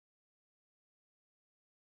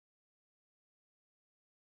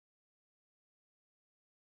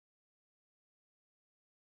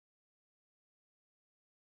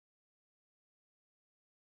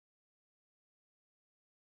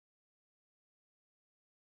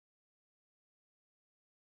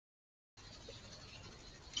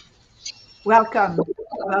Welcome.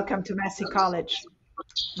 Welcome to Massey College.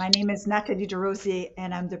 My name is Nathalie DeRosier,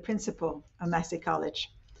 and I'm the principal of Massey College.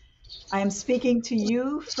 I am speaking to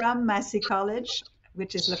you from Massey College,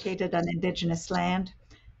 which is located on Indigenous land,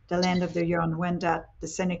 the land of the Huron-Wendat, the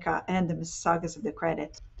Seneca, and the Mississaugas of the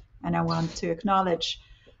Credit. And I want to acknowledge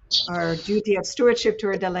our duty of stewardship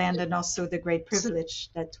toward the land and also the great privilege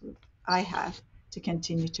that I have to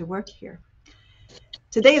continue to work here.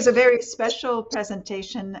 Today is a very special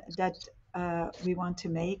presentation that we want to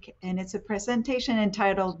make, and it's a presentation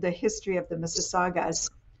entitled The History of the Mississaugas.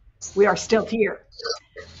 We are still here,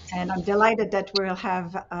 and I'm delighted that we'll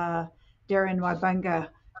have Darren Wabanga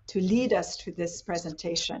to lead us through this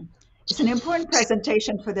presentation. It's an important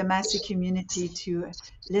presentation for the Massey community to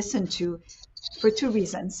listen to for two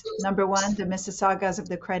reasons. Number one, the Mississaugas of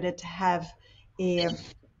the Credit have an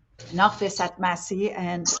office at Massey,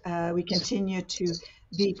 and we continue to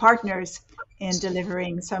be partners in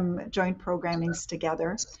delivering some joint programmings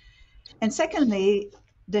together. And secondly,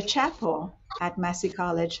 the chapel at Massey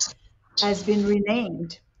College has been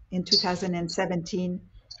renamed in 2017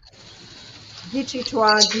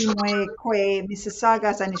 Gichitwa Gimwe Kwe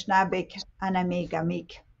Mississaugas Anishinabek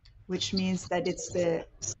Anamegamik, which means that it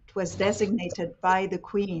was designated by the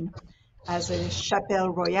Queen as a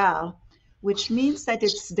chapelle royale, which means that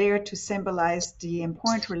it's there to symbolize the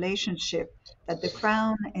important relationship that the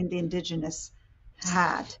Crown and the Indigenous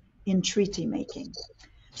had in treaty making.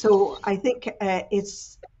 So I think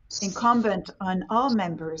it's incumbent on all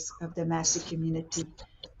members of the Massey community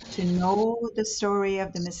to know the story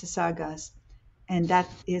of the Mississaugas, and that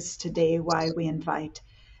is today why we invite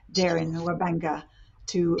Darren Wabanga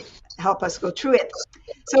to help us go through it.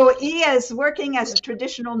 So he is working as a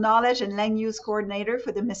traditional knowledge and land use coordinator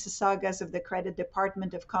for the Mississaugas of the Credit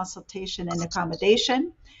Department of Consultation and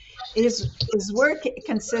Accommodation. His work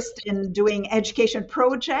consists in doing education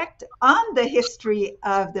project on the history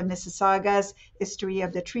of the Mississaugas, history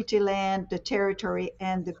of the treaty land, the territory,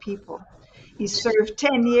 and the people. He served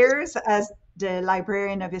 10 years as the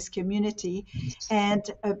librarian of his community. And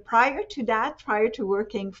prior to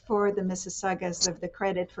working for the Mississaugas of the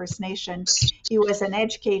Credit First Nation, he was an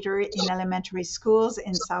educator in elementary schools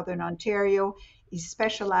in Southern Ontario. He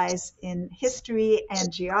specialized in history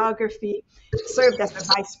and geography, served as a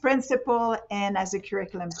vice principal and as a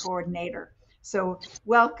curriculum coordinator. So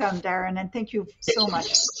welcome, Darren, and thank you so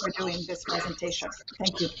much for doing this presentation.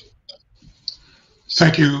 Thank you.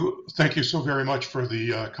 Thank you so very much for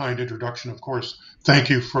the kind introduction. Of course, thank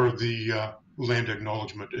you for the land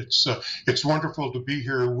acknowledgement. It's wonderful to be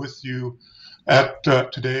here with you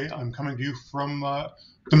today. I'm coming to you from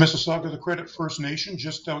the Mississauga of the Credit First Nation,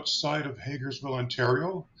 just outside of Hagersville,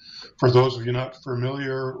 Ontario. For those of you not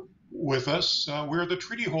familiar with us, we're the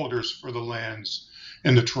treaty holders for the lands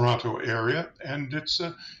in the Toronto area, and it's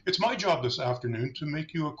my job this afternoon to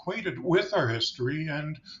make you acquainted with our history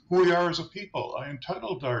and who we are as a people. I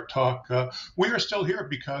entitled our talk, We Are Still Here,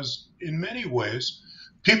 because in many ways,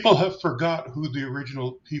 people have forgot who the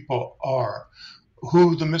original people are,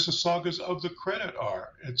 who the Mississaugas of the Credit are.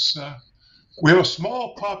 We have a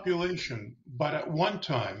small population, but at one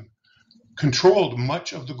time controlled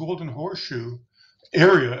much of the Golden Horseshoe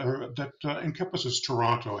area that encompasses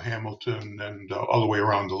Toronto, Hamilton, and all the way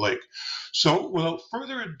around the lake. So without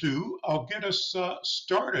further ado, I'll get us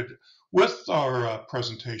started with our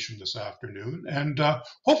presentation this afternoon, and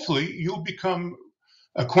hopefully you'll become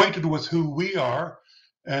acquainted with who we are,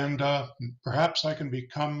 and perhaps I can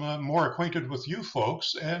become more acquainted with you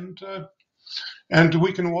folks, and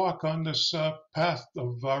we can walk on this path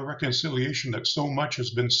of reconciliation that so much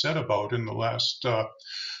has been said about in the last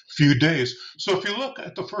few days. So if you look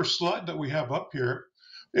at the first slide that we have up here,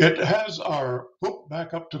 it has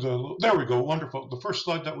back up to there we go, wonderful. The first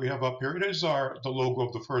slide that we have up here, it is the logo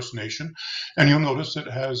of the First Nation. And you'll notice it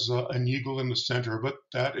has an eagle in the center of it.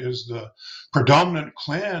 That is the predominant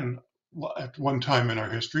clan at one time in our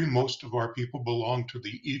history. Most of our people belong to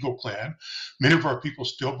the Eagle clan. Many of our people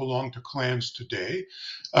still belong to clans today,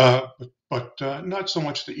 but not so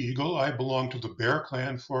much the Eagle. I belong to the Bear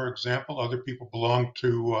clan, for example. Other people belong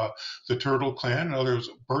to the Turtle clan, others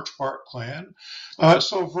Birch Bark clan.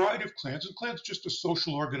 So a variety of clans. And clans just a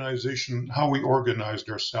social organization, how we organized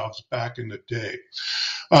ourselves back in the day.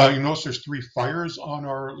 You notice there's 3 fires on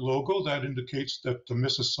our logo. That indicates that the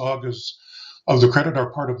Mississaugas of the Credit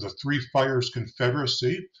are part of the 3 Fires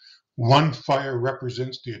Confederacy. 1 fire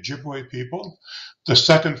represents the Ojibwe people. The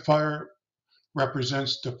 2nd fire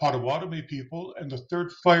represents the Potawatomi people, and the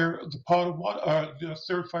 3rd fire, the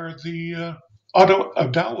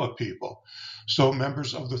Odawa people, so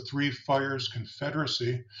members of the Three Fires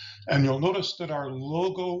Confederacy. And you'll notice that our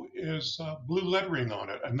logo is blue lettering on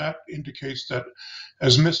it, and that indicates that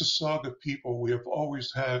as Mississauga people, we have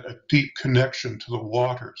always had a deep connection to the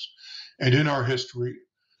waters. And in our history,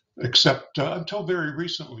 except until very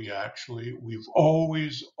recently, actually, we've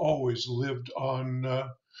always lived on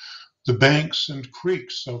the banks and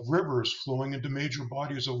creeks of rivers flowing into major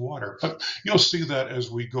bodies of water. But you'll see that as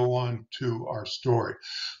we go on to our story.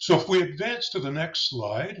 So if we advance to the next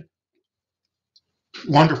slide,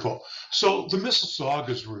 wonderful. So the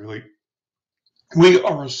Mississaugas, really, we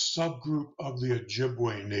are a subgroup of the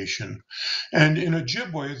Ojibwe nation. And in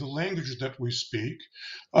Ojibwe, the language that we speak,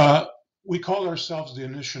 we call ourselves the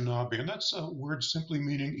Anishinaabe, and that's a word simply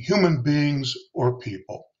meaning human beings or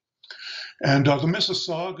people. And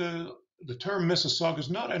the term Mississauga is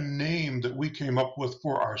not a name that we came up with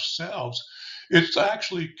for ourselves. It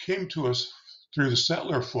actually came to us through the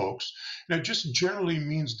settler folks. And it just generally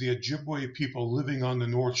means the Ojibwe people living on the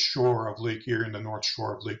north shore of Lake Erie and the north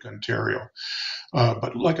shore of Lake Ontario.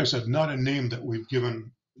 But like I said, not a name that we've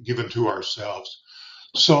given to ourselves.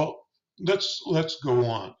 So let's go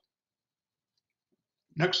on.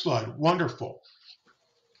 Next slide. Wonderful.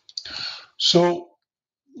 So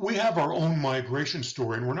we have our own migration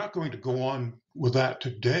story, and we're not going to go on with that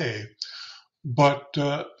today. But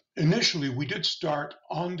initially, we did start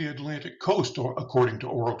on the Atlantic coast, according to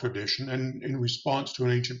oral tradition, and in response to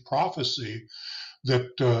an ancient prophecy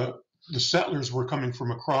that the settlers were coming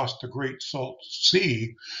from across the Great Salt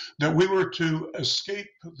Sea, that we were to escape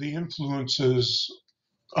the influences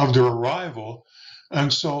of their arrival.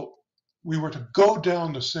 And so we were to go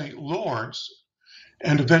down the St. Lawrence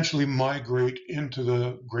and eventually migrate into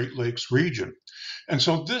the Great Lakes region. And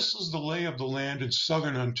so this is the lay of the land in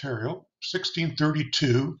southern Ontario,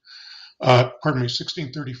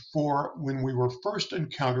 1634, when we were first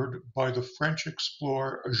encountered by the French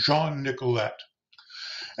explorer Jean Nicolet.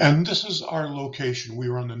 And this is our location. We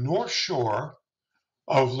were on the north shore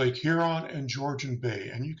of Lake Huron and Georgian Bay,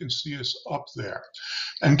 and you can see us up there.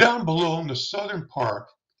 And down below in the southern part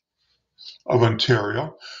of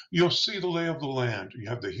Ontario, you'll see the lay of the land. You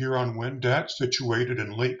have the Huron-Wendat situated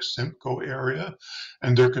in Lake Simcoe area,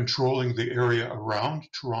 and they're controlling the area around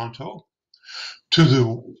Toronto. To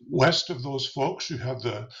the west of those folks, you have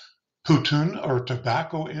the Putun or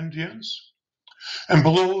Tobacco Indians. And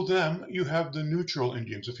below them, you have the neutral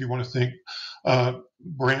Indians, if you want to think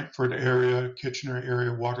Brantford area, Kitchener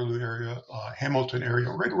area, Waterloo area, Hamilton area,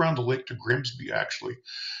 right around the lake to Grimsby, actually,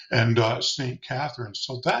 and St. Catharines.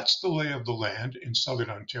 So that's the lay of the land in southern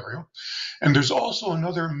Ontario. And there's also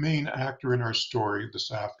another main actor in our story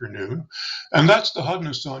this afternoon, and that's the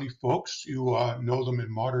Haudenosaunee folks. You know them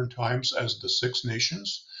in modern times as the Six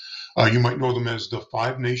Nations. You might know them as the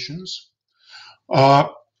Five Nations.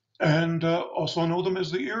 And also know them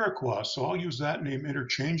as the Iroquois. So I'll use that name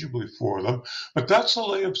interchangeably for them. But that's the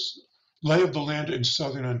lay of the land in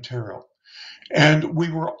southern Ontario. And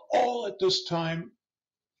we were all at this time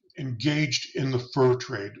engaged in the fur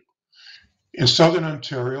trade. In southern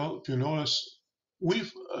Ontario, if you notice,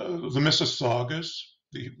 the Mississaugas,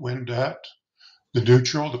 the Wendat, the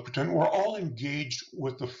neutral, the pretend, we're all engaged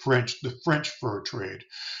with the French fur trade.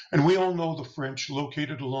 And we all know the French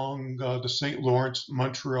located along the St. Lawrence,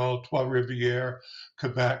 Montreal, Trois-Rivières,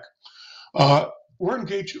 Quebec. We're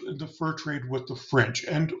engaged in the fur trade with the French.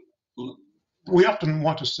 And we often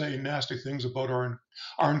want to say nasty things about our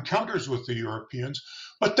encounters with the Europeans,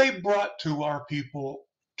 but they brought to our people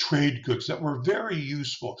trade goods that were very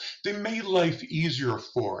useful. They made life easier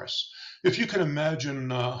for us. If you can imagine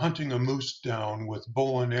hunting a moose down with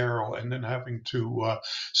bow and arrow and then having to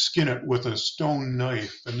skin it with a stone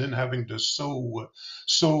knife and then having to sew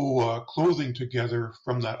clothing together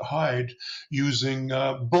from that hide using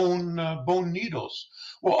bone needles.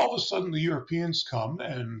 Well, all of a sudden the Europeans come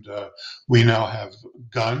and we now have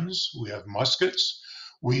guns, we have muskets,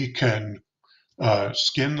 we can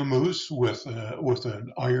skin the moose with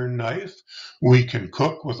an iron knife. We can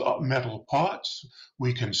cook with metal pots.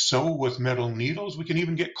 We can sew with metal needles. We can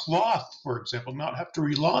even get cloth, for example, not have to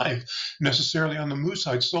rely necessarily on the moose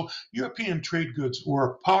hide. So European trade goods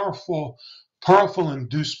were a powerful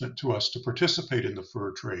inducement to us to participate in the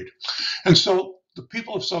fur trade. And so the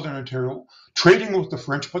people of southern Ontario trading with the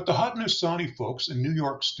French, but the Haudenosaunee folks in New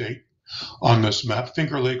York State on this map,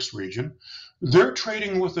 Finger Lakes region, they're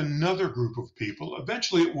trading with another group of people.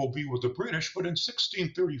 Eventually it will be with the British, but in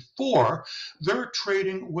 1634, they're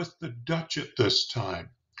trading with the Dutch at this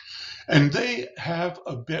time. And they have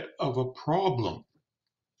a bit of a problem.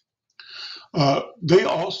 They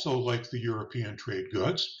also like the European trade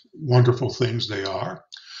goods, wonderful things they are.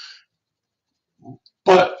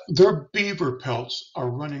 But their beaver pelts are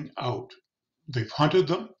running out. They've hunted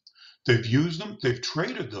them, they've used them, they've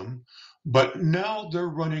traded them, but now they're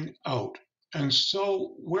running out. And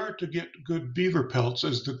so where to get good beaver pelts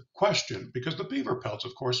is the question, because the beaver pelts,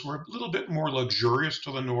 of course, were a little bit more luxurious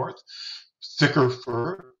to the north, thicker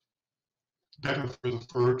fur, better for the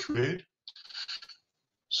fur trade.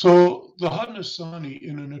 So the Haudenosaunee,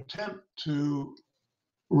 in an attempt to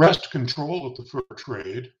wrest control of the fur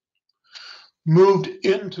trade, moved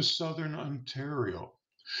into southern Ontario.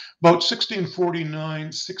 About 1649,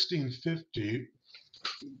 1650,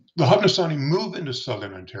 the Haudenosaunee moved into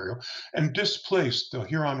southern Ontario and displaced the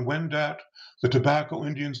Huron-Wendat, the Tobacco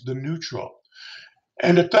Indians, the Neutral.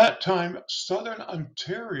 And at that time, southern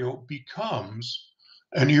Ontario becomes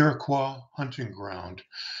an Iroquois hunting ground.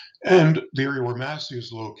 And the area where Massey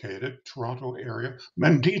is located, Toronto area,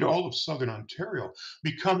 indeed all of southern Ontario,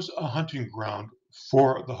 becomes a hunting ground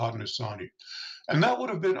for the Haudenosaunee. And that would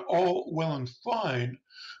have been all well and fine,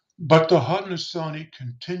 but the Haudenosaunee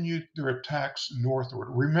continued their attacks northward.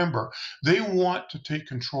 Remember, they want to take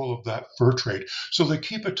control of that fur trade, so they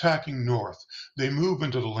keep attacking north. They move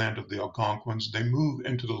into the land of the Algonquins. They move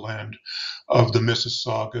into the land of the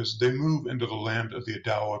Mississaugas. They move into the land of the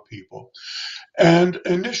Odawa people. And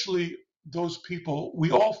initially, those people,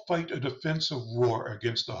 we all fight a defensive war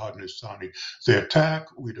against the Haudenosaunee. They attack,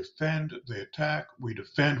 we defend, they attack, we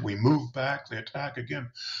defend, we move back, they attack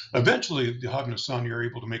again. Eventually, the Haudenosaunee are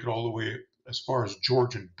able to make it all the way as far as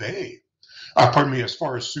Georgian Bay, as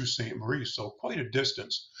far as Sault Ste. Marie, so quite a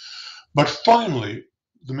distance. But finally,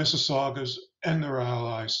 the Mississaugas and their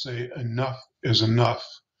allies say enough is enough.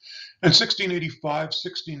 In 1685,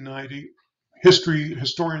 1690,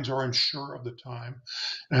 historians are unsure of the time,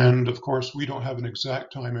 and of course we don't have an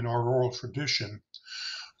exact time in our oral tradition.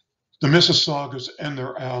 The Mississaugas and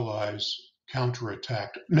their allies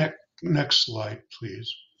counterattacked. Next slide,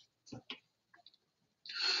 please.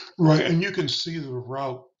 Right, and you can see the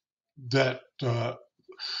route that the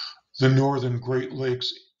Northern Great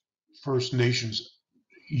Lakes First Nations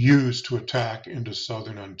used to attack into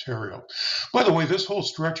southern Ontario. By the way, this whole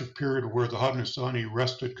stretch of period where the Haudenosaunee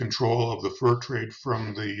wrested control of the fur trade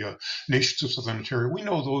from the nations of southern Ontario, we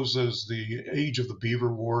know those as the age of the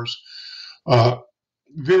Beaver Wars.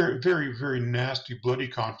 Very, very, very nasty, bloody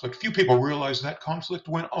conflict. Few people realize that conflict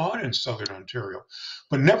went on in southern Ontario,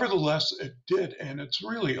 but nevertheless it did, and it's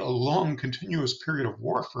really a long, continuous period of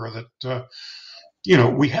warfare that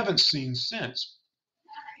we haven't seen since.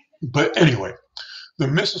 But anyway, the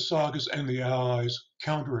Mississaugas and the Allies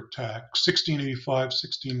counterattack 1685,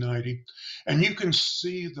 1690, and you can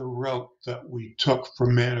see the route that we took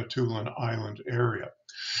from Manitoulin Island area.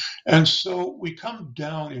 And so we come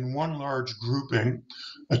down in one large grouping,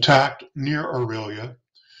 attacked near Orillia,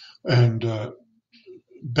 and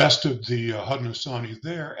bested the Haudenosaunee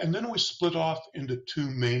there, and then we split off into two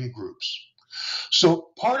main groups. So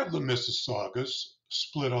part of the Mississaugas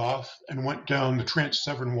split off and went down the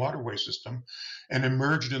Trans-Severn Waterway system and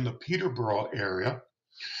emerged in the Peterborough area.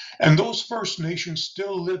 And those First Nations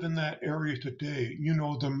still live in that area today. You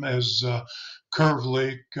know them as Curve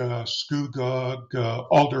Lake, Scugog,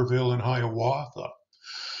 Alderville, and Hiawatha.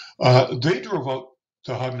 They drove out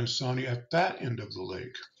the Haudenosaunee at that end of the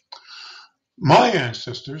lake. My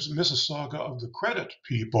ancestors, Mississauga of the Credit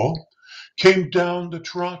people, came down the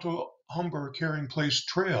Toronto Humber Carrying Place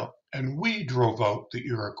Trail, and we drove out the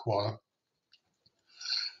Iroquois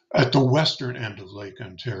at the western end of Lake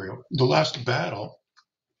Ontario. The last battle,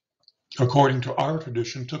 according to our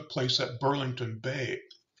tradition, took place at Burlington Bay.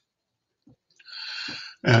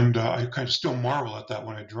 And I kind of still marvel at that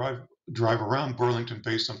when I drive around Burlington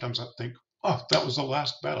Bay. Sometimes I think, oh, that was the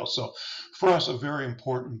last battle. So for us, a very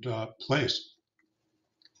important place.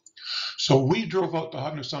 So we drove out the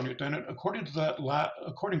Haudenosaunee, and according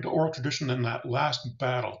to oral tradition, in that last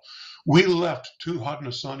battle, we left two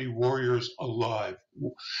Haudenosaunee warriors alive,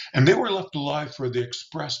 and they were left alive for the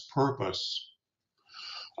express purpose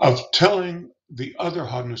of telling the other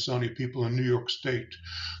Haudenosaunee people in New York State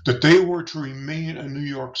that they were to remain a New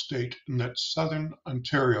York State, and that southern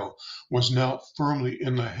Ontario was now firmly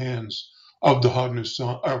in the hands of the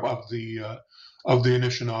Haudenosaunee, of the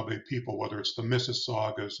Anishinaabe people, whether it's the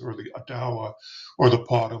Mississaugas or the Odawa or the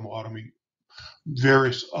Potawatomi,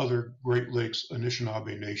 various other Great Lakes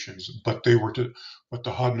Anishinaabe nations, but the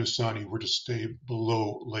Haudenosaunee were to stay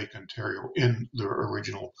below Lake Ontario in their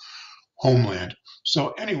original homeland.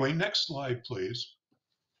 So anyway, next slide, please.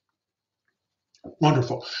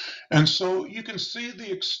 Wonderful. And so you can see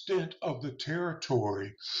the extent of the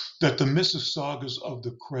territory that the Mississaugas of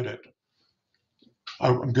the Credit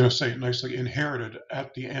I'm going to say it nicely, inherited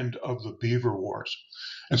at the end of the Beaver Wars.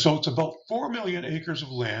 And so it's about 4 million acres of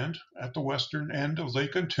land at the western end of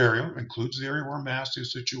Lake Ontario, includes the area where Massey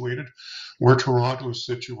is situated, where Toronto is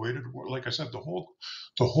situated, like I said, the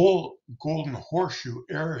whole Golden Horseshoe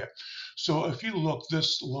area. So if you look,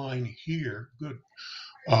 this line here, good,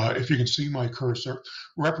 if you can see my cursor,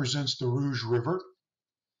 represents the Rouge River.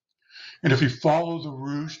 And if you follow the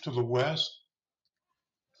Rouge to the west,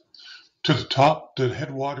 to the top, the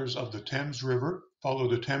headwaters of the Thames River, follow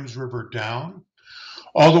the Thames River down,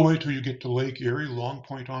 all the way till you get to Lake Erie, Long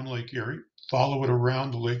Point on Lake Erie, follow it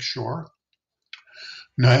around the lake shore,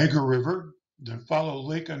 Niagara River, then follow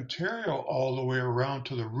Lake Ontario all the way around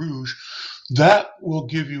to the Rouge. That will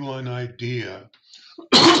give you an idea,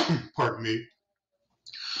 pardon me,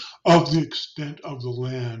 of the extent of the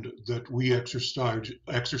land that we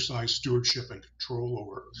exercise stewardship and control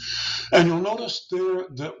over. And you'll notice there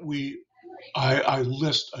that I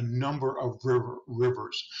list a number of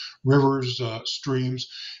rivers, streams,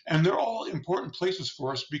 and they're all important places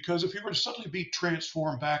for us, because if you were to suddenly be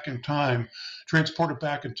transported back in time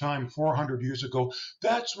 400 years ago,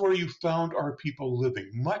 that's where you found our people living,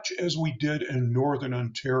 much as we did in northern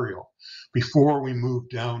Ontario before we moved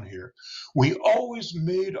down here. We always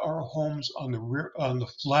made our homes on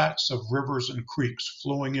the flats of rivers and creeks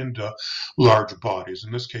flowing into large bodies,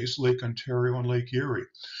 in this case Lake Ontario and Lake Erie.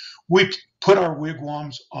 We put our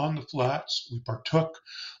wigwams on the flats. We partook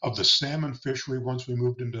of the salmon fishery once we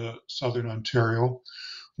moved into southern Ontario.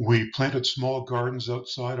 We planted small gardens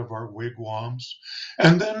outside of our wigwams,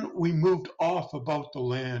 and then we moved off about the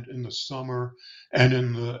land in the summer and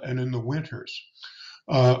in the winters.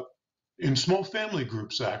 In small family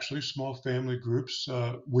groups, actually,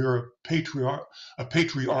 we're a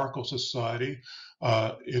patriarchal society.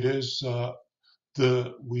 It is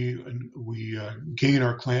we gain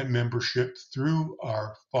our clan membership through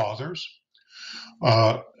our fathers.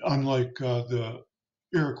 Unlike the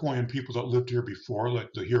Iroquoian people that lived here before,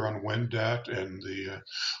 like the Huron-Wendat and the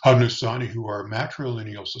Haudenosaunee, who are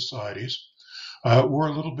matrilineal societies, we're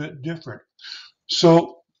a little bit different.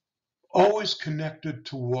 So always connected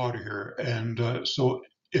to water here. And so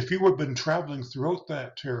if you had been traveling throughout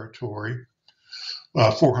that territory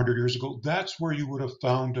 400 years ago, that's where you would have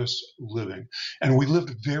found us living. And we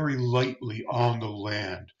lived very lightly on the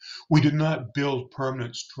land. We did not build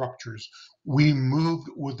permanent structures. We moved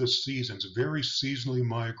with the seasons, very seasonally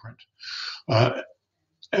migrant.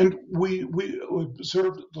 And we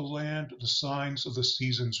observed the land, the signs of the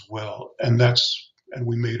seasons well, and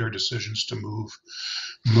we made our decisions to move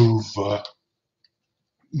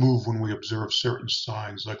when we observe certain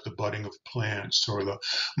signs, like the budding of plants or the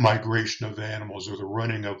migration of animals or the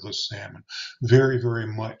running of the salmon. Very, very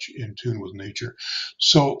much in tune with nature.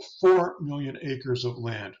 So 4 million acres of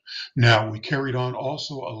land. Now, we carried on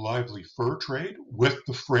also a lively fur trade with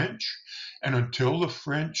the French, and until the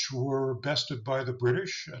French were bested by the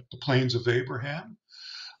British at the Plains of Abraham,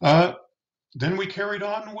 then we carried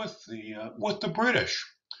on with the British.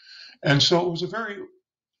 And so it was a very,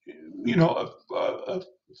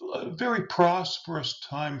 a very prosperous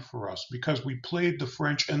time for us, because we played the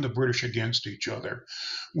French and the British against each other.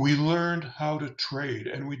 We learned how to trade,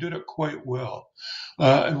 and we did it quite well.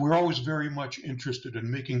 And we're always very much interested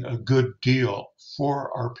in making a good deal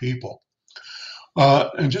for our people.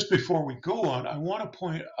 And just before we go on, I want to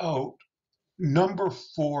point out number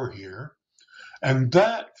 4 here, and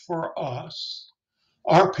that for us,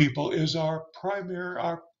 our people, is our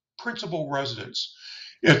principal residence.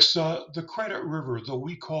 It's the Credit River, though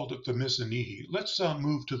we called it the Massey. Let's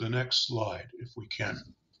move to the next slide, if we can.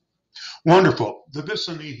 Wonderful. The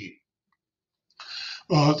Massey.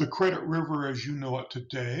 The Credit River, as you know it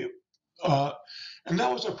today. And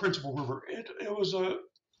that was our principal river. It was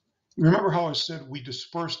remember how I said we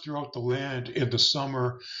dispersed throughout the land in the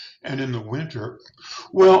summer and in the winter?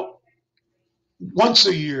 Well, once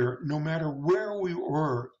a year, no matter where we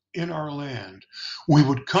were in our land, we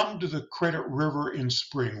would come to the Credit River in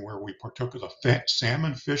spring, where we partook of the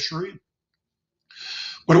salmon fishery.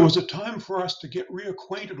 But it was a time for us to get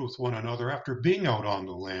reacquainted with one another after being out on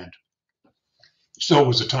the land. So it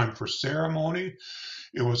was a time for ceremony.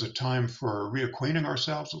 It was a time for reacquainting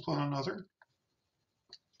ourselves with one another.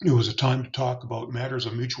 It was a time to talk about matters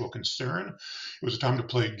of mutual concern. It was a time to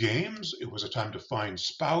play games. It was a time to find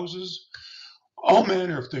spouses. All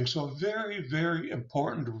manner of things. So a very, very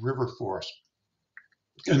important river for us.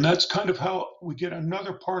 And that's kind of how we get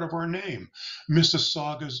another part of our name,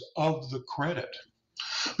 Mississaugas of the Credit.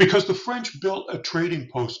 Because the French built a trading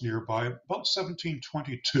post nearby about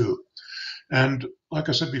 1722. And like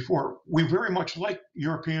I said before, we very much like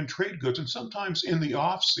European trade goods, and sometimes in the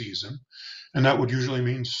off season, and that would usually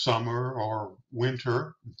mean summer or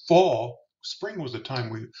winter, fall. Spring was the time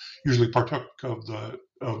we usually partook of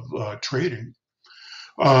the trading.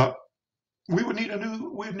 Uh, we'd need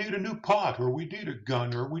a new pot, or we'd need a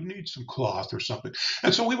gun, or we'd need some cloth or something.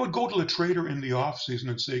 And so we would go to the trader in the off season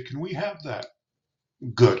and say, "Can we have that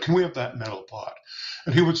good? Can we have that metal pot?"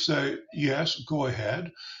 And he would say, "Yes, go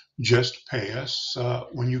ahead. Just pay us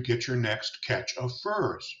when you get your next catch of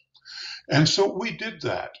furs." And so we did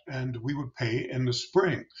that, and we would pay in the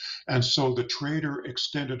spring. And so the trader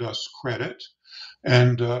extended us credit,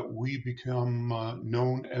 and we become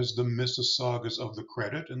known as the Mississaugas of the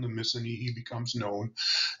credit, and the Mississaugas becomes known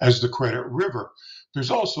as the Credit River.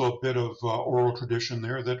 There's also a bit of oral tradition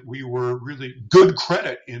there that we were really good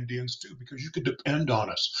credit Indians too, because you could depend on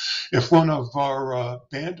us. If one of our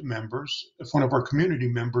band members, if one of our community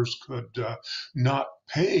members could not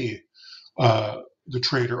pay the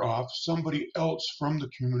trader off, somebody else from the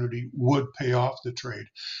community would pay off the trade.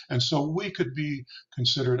 And so we could be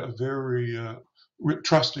considered a very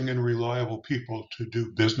trusting and reliable people to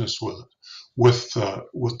do business with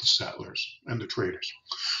the settlers and the traders.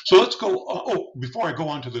 So let's go. Before I go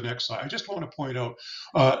on to the next slide, I just want to point out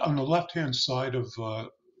on the left-hand side of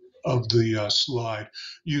the slide,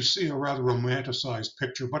 you see a rather romanticized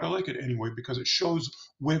picture, but I like it anyway because it shows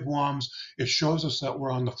wigwams. It shows us that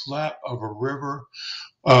we're on the flat of a river,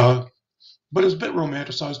 but it's a bit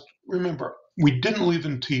romanticized. Remember, we didn't live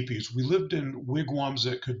in teepees. We lived in wigwams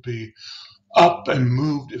that could be up and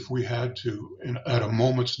moved if we had to at a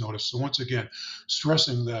moment's notice. So once again,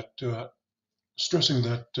 stressing that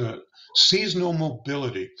seasonal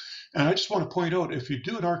mobility. And I just want to point out, if you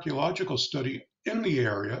do an archaeological study in the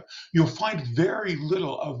area, you'll find very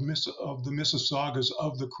little of the Mississaugas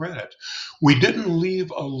of the credit. We didn't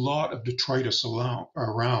leave a lot of detritus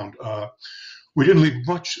around. We didn't leave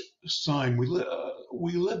much sign. We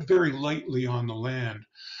lived very lightly on the land.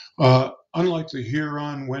 Unlike the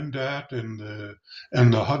Huron, Wendat, and the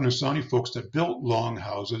Haudenosaunee folks that built long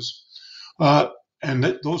houses, and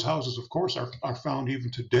those houses, of course, are found even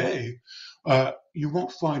today. You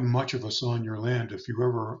won't find much of us on your land. If you're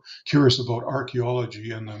ever curious about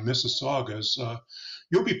archaeology and the Mississaugas,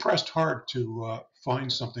 you'll be pressed hard to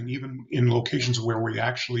find something, even in locations where we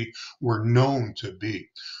actually were known to be.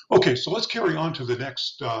 Okay, so let's carry on to the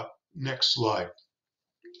next slide.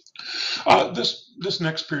 This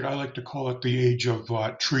next period, I like to call it the age of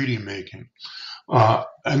treaty making.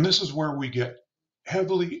 And this is where we get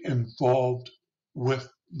heavily involved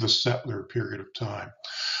with the settler period of time.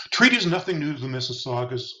 Treaty is nothing new to the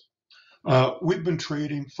Mississaugas. We've been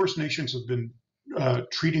trading, First Nations have been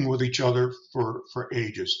treating with each other for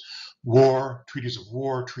ages. Treaties of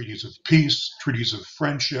war, treaties of peace, treaties of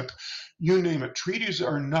friendship, you name it. Treaties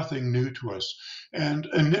are nothing new to us. And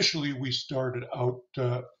initially we started out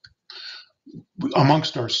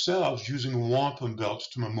amongst ourselves using wampum belts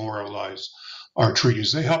to memorialize our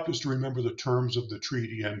treaties. They helped us to remember the terms of the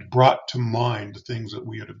treaty and brought to mind the things that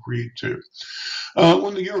we had agreed to.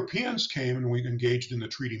 When the Europeans came and we engaged in the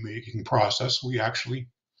treaty making process,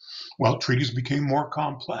 treaties became more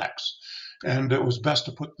complex, and it was best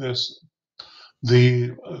to put the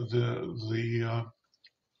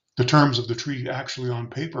terms of the treaty actually on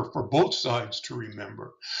paper for both sides to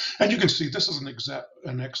remember. And you can see this is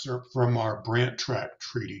an excerpt from our Brant Tract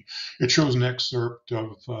Treaty. It shows an excerpt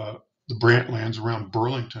of the Brant lands around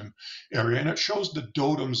Burlington area, and it shows the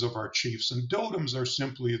dotems of our chiefs. And dotems are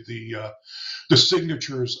simply the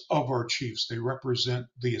signatures of our chiefs. They represent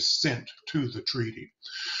the assent to the treaty.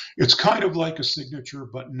 It's kind of like a signature,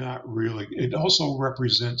 but not really. It also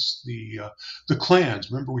represents the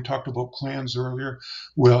clans. Remember we talked about clans earlier?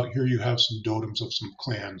 Well, here you have some dotems of some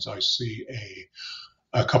clans. I see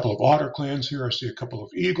a couple of otter clans here. I see a couple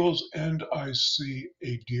of eagles, and I see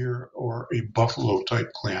a deer or a buffalo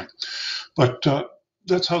type clan. But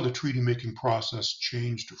that's how the treaty making process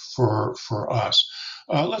changed for us.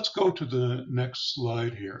 Let's go to the next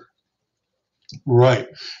slide here. Right,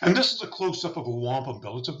 and this is a close-up of a wampum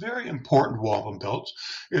belt. It's a very important wampum belt.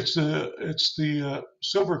 It's the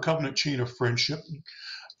Silver Covenant chain of friendship,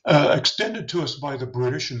 extended to us by the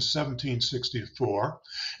British in 1764,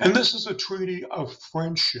 and this is a treaty of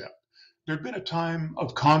friendship. There had been a time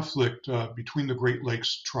of conflict between the Great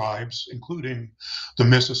Lakes tribes, including the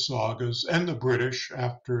Mississaugas and the British,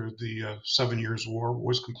 after the 7 Years' War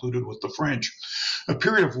was concluded with the French. A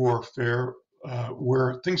period of warfare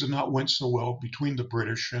where things had not went so well between the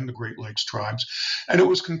British and the Great Lakes tribes. And it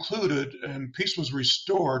was concluded and peace was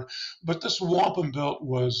restored, but this wampum belt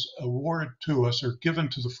was awarded to us or given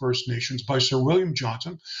to the First Nations by Sir William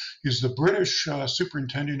Johnson. He's the British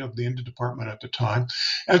superintendent of the Indian Department at the time.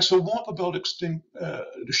 And so wampum belt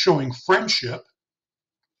showing friendship.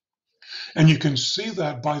 And you can see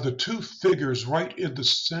that by the two figures right in the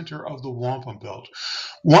center of the wampum belt.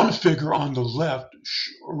 One figure on the left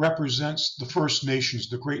represents the First Nations,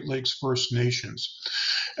 the Great Lakes First Nations.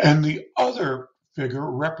 And the other figure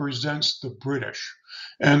represents the British.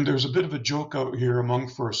 And there's a bit of a joke out here among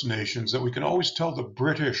First Nations that we can always tell the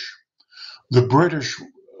British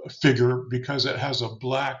figure because it has a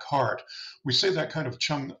black heart. We say that kind of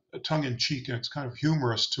tongue-in-cheek, and it's kind of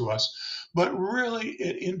humorous to us, but really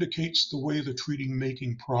it indicates the way the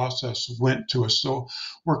treaty-making process went to us. So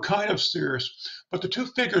we're kind of serious. But the two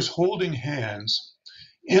figures holding hands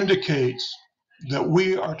indicates that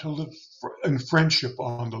we are to live in friendship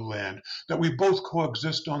on the land, that we both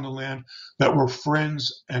coexist on the land, that we're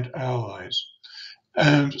friends and allies.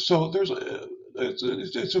 And so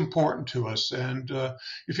it's important to us. And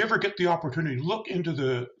if you ever get the opportunity, look into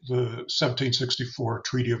the 1764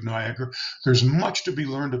 Treaty of Niagara. There's much to be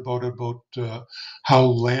learned about how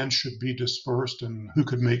land should be dispersed and who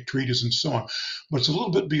could make treaties and so on. But it's a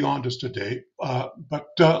little bit beyond us today. But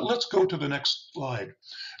let's go to the next slide.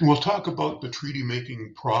 And we'll talk about the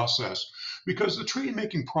treaty-making process, because the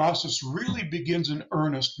treaty-making process really begins in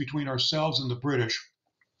earnest between ourselves and the British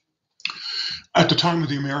at the time of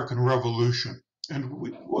the American Revolution. And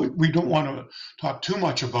we don't want to talk too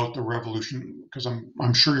much about the Revolution because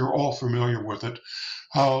I'm sure you're all familiar with it,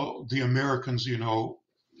 how the Americans,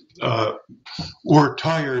 were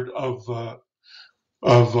tired of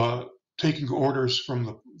taking orders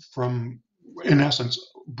from, in essence,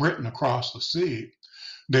 Britain across the sea.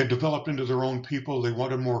 They developed into their own people. They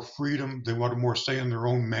wanted more freedom. They wanted more say in their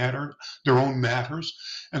own matters.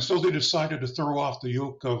 And so they decided to throw off the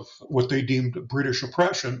yoke of what they deemed British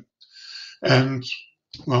oppression. And,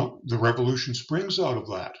 well, the revolution springs out of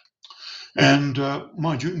that. And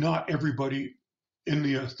mind you, not everybody in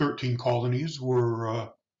the 13 colonies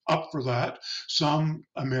were up for that. Some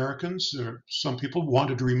Americans, some people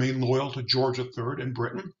wanted to remain loyal to George III in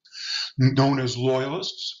Britain, known as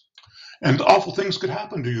loyalists. And awful things could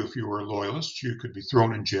happen to you if you were a loyalist. You could be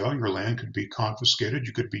thrown in jail. Your land could be confiscated.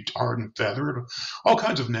 You could be tarred and feathered. All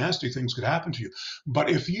kinds of nasty things could happen to you.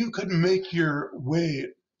 But if you could make your way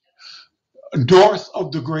north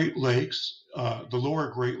of the Great Lakes, the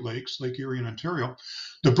lower Great Lakes, Lake Erie and Ontario,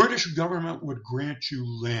 the British government would grant you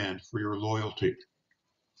land for your loyalty.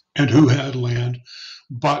 And who had land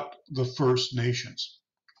but the First Nations?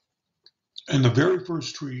 And the very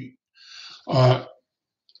first treaty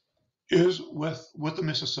is with the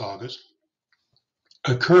Mississaugas,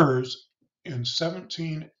 occurs in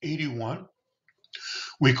 1781.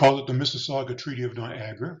 We call it the Mississauga Treaty of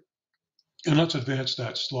Niagara. And let's advance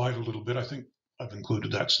that slide a little bit. I think I've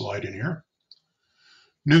included that slide in here.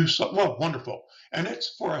 Well, wonderful. And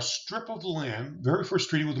it's for a strip of land, very first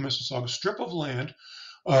treaty with the Mississaugas, strip of land,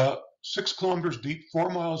 6 kilometers deep, 4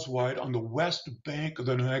 miles wide on the west bank of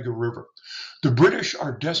the Niagara River. The British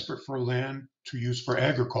are desperate for land to use for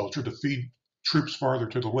agriculture to feed troops farther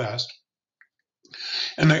to the west.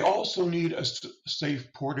 And they also need a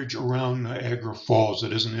safe portage around Niagara Falls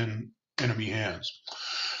that isn't in enemy hands.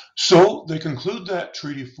 So they conclude that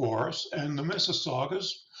treaty for us, and the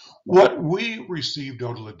Mississaugas, what we received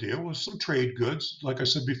out of the deal was some trade goods, like I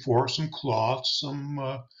said before, some cloth, some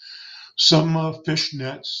fish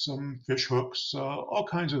nets, some fish hooks, all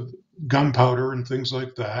kinds of gunpowder and things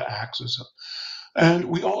like that, axes. And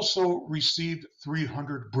we also received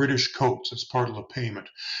 300 British coats as part of the payment.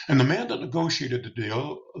 And the man that negotiated the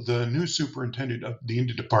deal, the new superintendent of the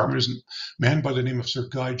Indian Department, is a man by the name of Sir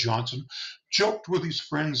Guy Johnson, joked with his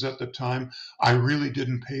friends at the time, I really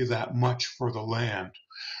didn't pay that much for the land.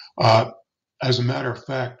 As a matter of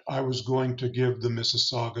fact, I was going to give the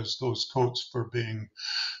Mississaugas those coats for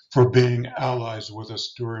being allies with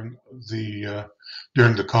us during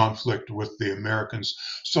the conflict with the Americans.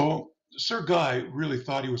 So Sir Guy really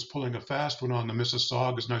thought he was pulling a fast one on the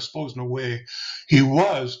Mississaugas, and I suppose in a way he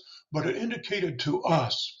was, but it indicated to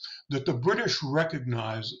us that the British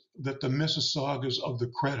recognized that the Mississaugas of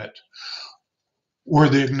the credit were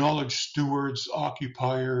the acknowledged stewards,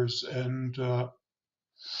 occupiers, and the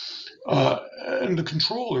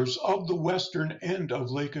controllers of the western end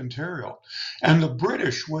of Lake Ontario. And the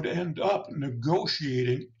British would end up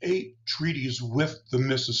negotiating 8 treaties with the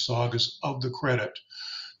Mississaugas of the credit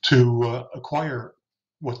to acquire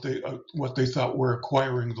what they thought were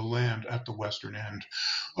acquiring the land at the western end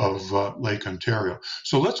of Lake Ontario.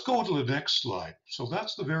 So let's go to the next slide. So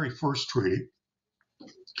that's the very first treaty.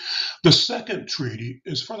 The second treaty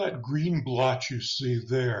is for that green blotch you see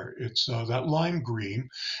there. It's that lime green,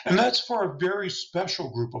 and that's for a very special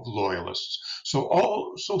group of loyalists.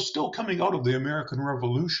 So still coming out of the American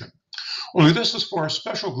Revolution. Only this is for a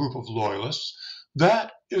special group of loyalists.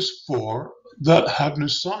 That is for the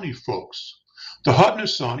Haudenosaunee folks. The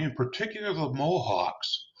Haudenosaunee, in particular the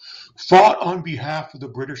Mohawks, fought on behalf of the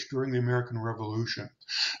British during the American Revolution.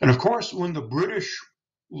 And of course, when the British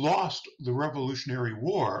lost the Revolutionary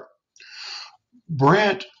War,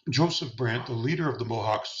 Joseph Brant, the leader of the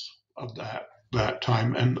Mohawks of that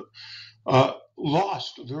time, and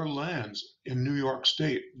lost their lands in New York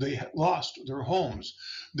State. They lost their homes.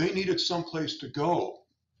 They needed someplace to go.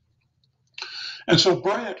 And so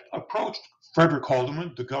Brant approached Frederick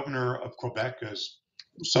Haldimand, the governor of Quebec, as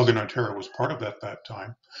Southern Ontario was part of at that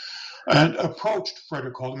time, and approached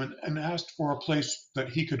Frederick Haldimand and asked for a place that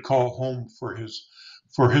he could call home for his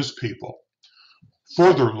people,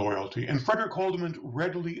 for their loyalty. And Frederick Haldimand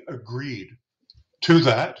readily agreed to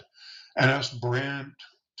that and asked Brant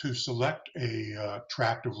to select a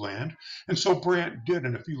tract of land. And so Brant did.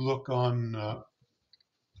 And if you look on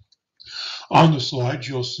the slide,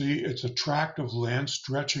 you'll see it's a tract of land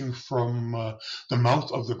stretching from the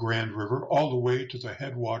mouth of the Grand River all the way to the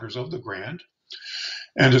headwaters of the Grand.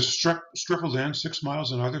 And it's a strip of land 6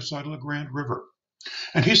 miles on either side of the Grand River.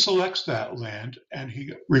 And he selects that land, and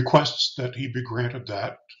he requests that he be granted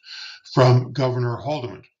that from Governor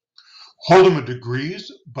Haldimand. Haldimand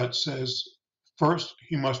agrees, but says first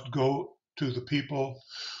he must go to the people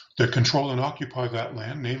that control and occupy that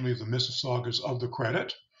land, namely the Mississaugas of the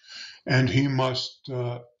Credit, and he must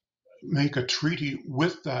make a treaty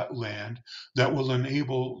with that land that will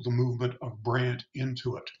enable the movement of Brant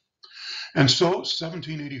into it. And so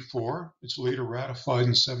 1784, it's later ratified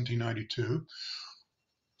in 1792,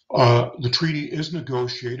 the treaty is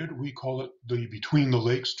negotiated. We call it the Between the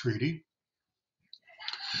Lakes Treaty.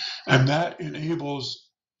 And that enables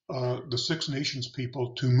the Six Nations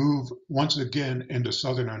people to move once again into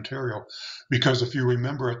Southern Ontario. Because if you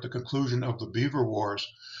remember, at the conclusion of the Beaver Wars,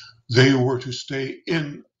 they were to stay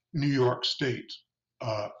in New York State.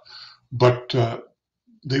 But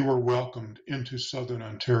they were welcomed into Southern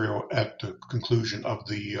Ontario at the conclusion of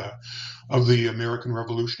the American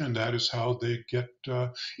Revolution, and that is how they get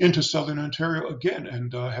into Southern Ontario again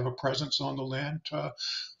and have a presence on the land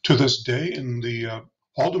to this day in the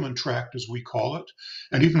Haldimand Tract, as we call it,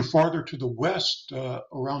 and even farther to the west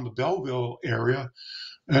around the Belleville area.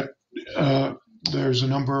 There's a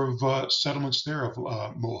number of settlements there of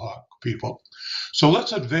Mohawk people. So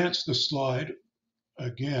let's advance the slide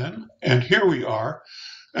again, and here we are.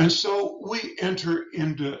 And so we enter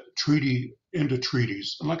into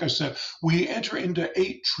treaties. And like I said, we enter into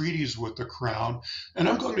 8 treaties with the Crown. And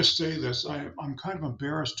I'm going to say this, I'm kind of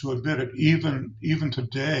embarrassed to admit it, even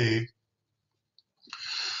today.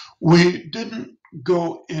 We didn't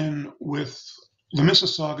go in with, the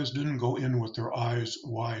Mississaugas didn't go in with their eyes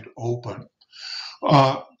wide open.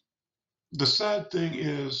 The sad thing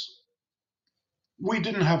is, we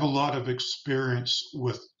didn't have a lot of experience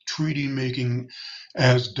with treaty making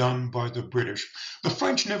as done by the British. The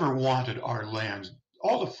French never wanted our land.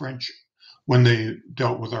 All the French, when they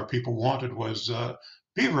dealt with our people, wanted was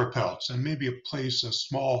beaver pelts and maybe a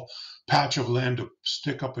small patch of land to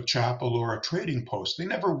stick up a chapel or a trading post. They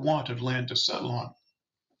never wanted land to settle on.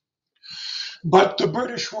 But the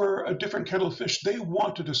British were a different kettle of fish. They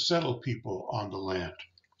wanted to settle people on the land.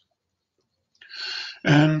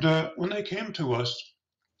 And when they came to us,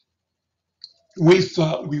 we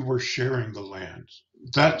thought we were sharing the land.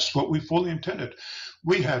 That's what we fully intended.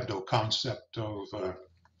 We had no concept of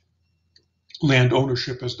land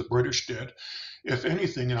ownership as the British did. If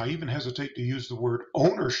anything, and I even hesitate to use the word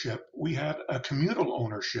ownership, we had a communal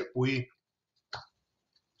ownership. We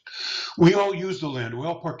all used the land. We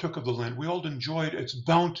all partook of the land. We all enjoyed its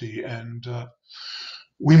bounty, and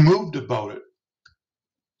we moved about it.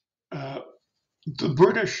 The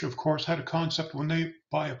British, of course, had a concept when they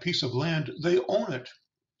buy a piece of land, they own it.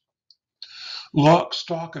 Lock,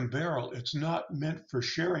 stock, and barrel. It's not meant for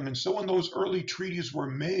sharing. And so when those early treaties were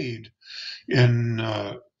made in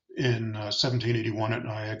 1781 at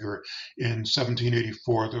Niagara, in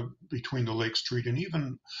 1784, the Between the Lakes Treaty, and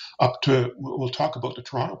even up to, we'll talk about the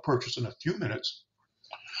Toronto Purchase in a few minutes,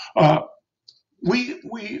 we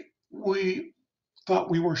thought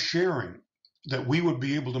we were sharing, that we would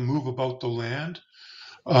be able to move about the land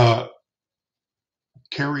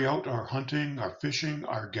carry out our hunting, our fishing,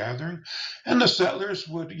 our gathering, and the settlers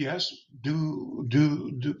would, yes, do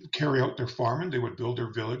carry out their farming. They would build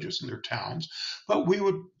their villages and their towns, but we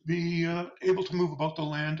would be able to move about the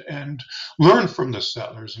land and learn from the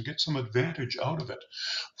settlers and get some advantage out of it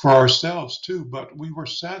for ourselves too. But we were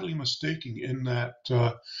sadly mistaken in that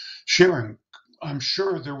sharing. I'm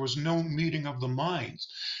sure there was no meeting of the minds,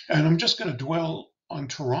 and I'm just going to dwell on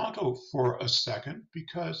Toronto for a second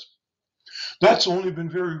because that's only been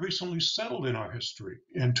very recently settled in our history.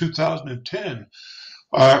 In 2010,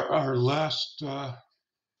 our last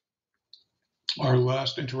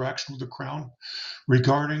interaction with the Crown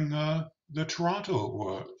regarding the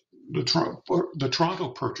Toronto the Toronto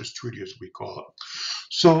Purchase Treaty, as we call it.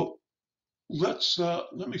 So let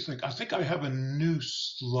me think. I think I have a new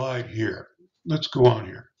slide here. Let's go on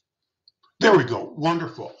here. There we go.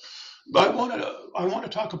 Wonderful. I want to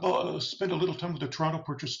talk about, spend a little time with the Toronto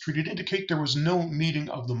Purchase Treaty to indicate there was no meeting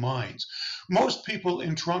of the minds. Most people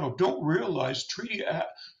in Toronto don't realize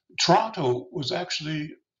Toronto was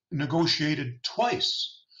actually negotiated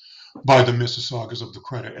twice by the Mississaugas of the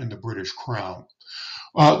Credit and the British Crown.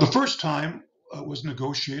 The first time it was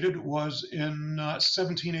negotiated was in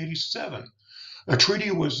 1787. A treaty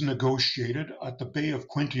was negotiated at the Bay of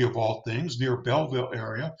Quinte, of all things, near Belleville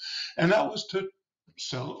area, and that was to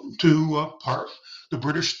the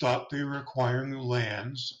British thought they were acquiring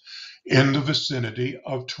lands in the vicinity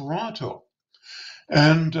of Toronto.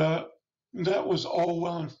 And that was all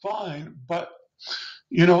well and fine, but,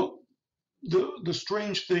 you know, the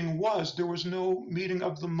strange thing was there was no meeting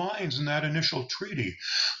of the minds in that initial treaty.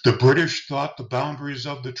 The British thought the boundaries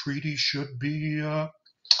of the treaty should be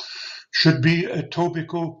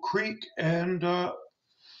Etobicoke Creek and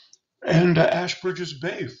Ashbridges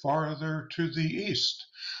Bay farther to the east.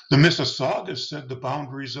 The Mississaugas said the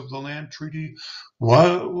boundaries of the land treaty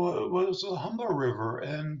was the Humber River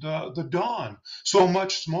and the Don, so a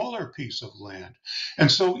much smaller piece of land.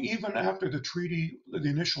 And so even after the treaty, the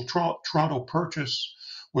initial Toronto Purchase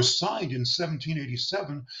was signed in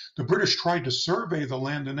 1787, the British tried to survey the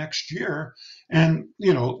land the next year, and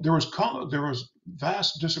there was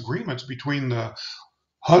vast disagreements between the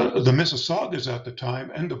Mississaugas at the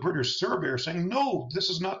time and the British surveyor saying, no, this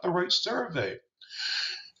is not the right survey.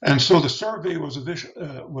 And so the survey was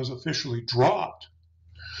officially dropped.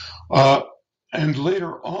 And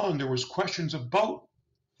later on, there was questions about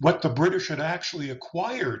what the British had actually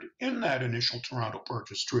acquired in that initial Toronto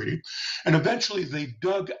Purchase Treaty. And eventually they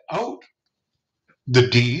dug out the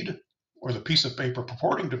deed, or the piece of paper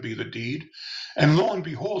purporting to be the deed. And lo and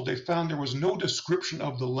behold, they found there was no description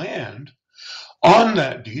of the land on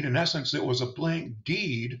that deed. In essence, it was a blank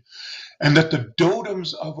deed, and that the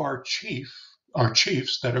dotems of our chiefs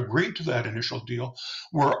that agreed to that initial deal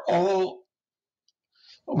were all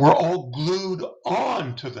glued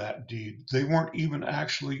on to that deed. They weren't even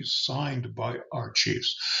actually signed by our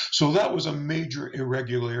chiefs. So that was a major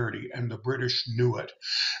irregularity, and the British knew it.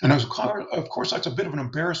 And of course, that's a bit of an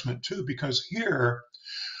embarrassment too, because here,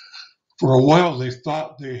 for a while, they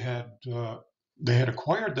thought they had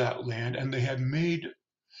acquired that land, and they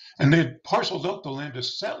had parceled out the land to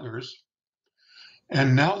settlers,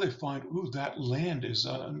 and now they find, ooh, that land is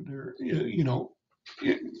under,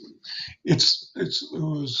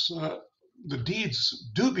 the deed's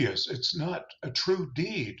dubious. It's not a true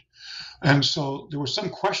deed. And so there was some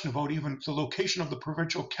question about even the location of the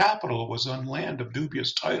provincial capital was on land of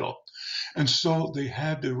dubious title. And so they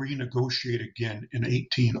had to renegotiate again in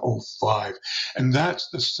 1805. And that's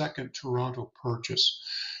the second Toronto Purchase.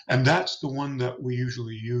 And that's the one that we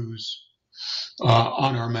usually use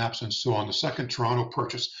on our maps and so on, the second Toronto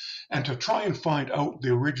Purchase. And to try and find out the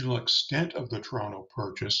original extent of the Toronto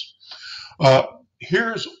Purchase,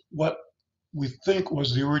 here's what we think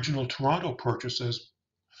was the original Toronto Purchase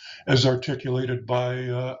as articulated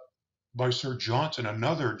by Sir Johnson,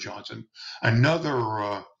 another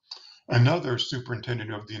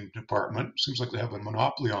superintendent of the department. Seems like they have a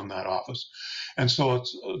monopoly on that office. And so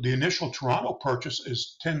it's the initial Toronto Purchase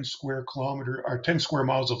is 10 square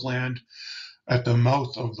miles of land at the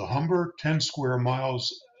mouth of the Humber, 10 square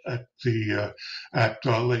miles at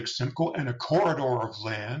Lake Simcoe, and a corridor of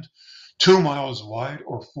land 2 miles wide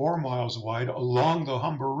or 4 miles wide along the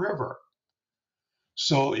Humber River.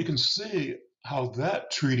 So you can see how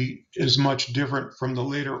that treaty is much different from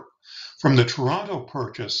the Toronto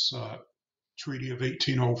Purchase Treaty of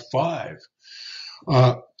 1805.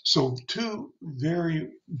 So two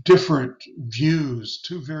very different views,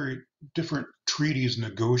 two very different treaties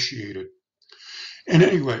negotiated. And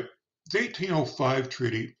anyway, the 1805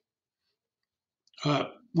 treaty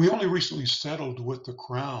we only recently settled with the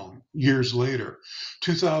Crown years later.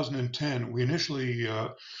 2010, we initially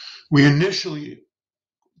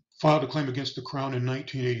filed a claim against the Crown in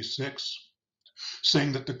 1986,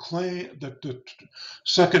 saying that the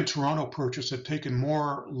second Toronto purchase had taken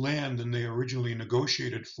more land than they originally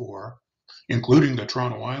negotiated for, including the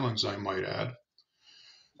Toronto Islands, I might add,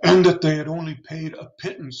 and that they had only paid a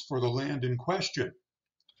pittance for the land in question.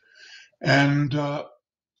 And the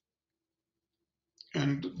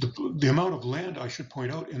amount of land, I should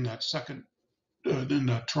point out, in that second in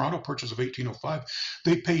the Toronto purchase of 1805,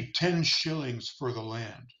 they paid 10 shillings for the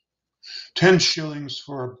land. 10 shillings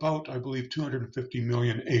for about, I believe, 250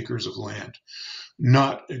 million acres of land.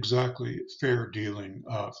 Not exactly fair dealing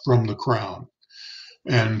from the Crown.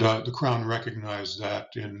 And the Crown recognized that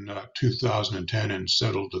in 2010 and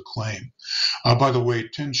settled the claim. By the way,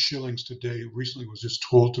 10 shillings today recently was just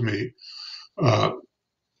told to me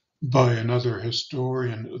by another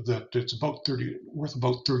historian that it's worth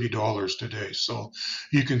about $30 today. So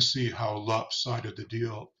you can see how lopsided the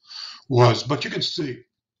deal was. But you can see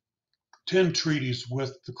 10 treaties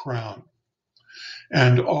with the Crown,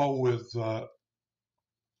 and all with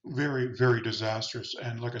very, very disastrous.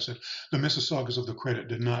 And like I said, the Mississaugas of the Credit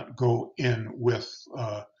did not go in with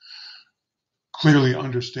clearly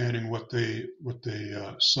understanding what they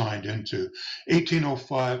signed into.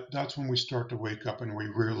 1805, that's when we start to wake up and we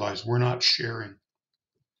realize we're not sharing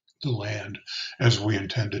the land as we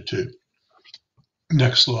intended to.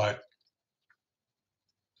 Next slide.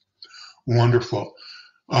 Wonderful.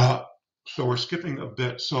 So we're skipping a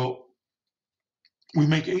bit. So we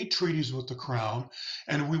make 8 treaties with the Crown,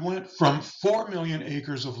 and we went from 4 million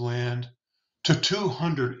acres of land to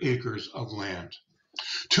 200 acres of land.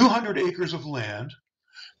 200 acres of land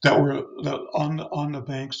that were on the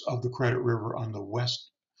banks of the Credit River on the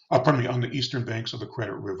on the eastern banks of the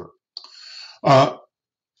Credit River.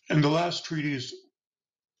 And the last treaties,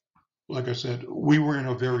 like I said, we were in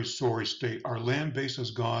a very sorry state. Our land base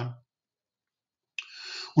is gone.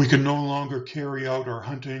 We can no longer carry out our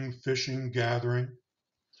hunting, fishing, gathering.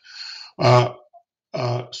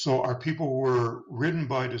 So our people were ridden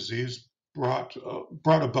by disease, brought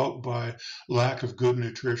about by lack of good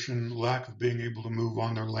nutrition, lack of being able to move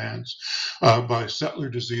on their lands, by settler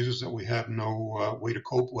diseases that we had no way to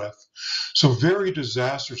cope with. So very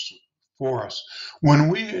disastrous for us. When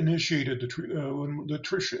we initiated when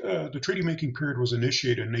the treaty-making period was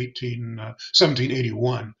initiated in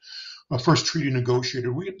 1781, first treaty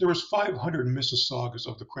negotiated, there was 500 Mississaugas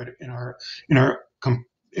of the Credit in our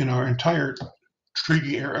entire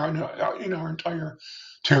treaty area, in our entire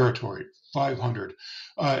territory. 500.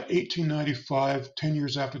 1895, 10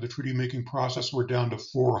 years after the treaty-making process, we're down to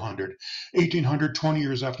 400. 1800, 20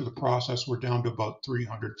 years after the process, we're down to about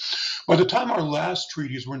 300. By the time our last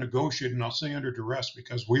treaties were negotiated, and I'll say under duress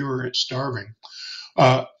because we were starving,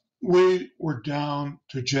 we were down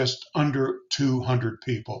to just under 200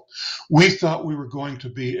 people. We thought we were going to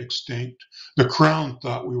be extinct. The Crown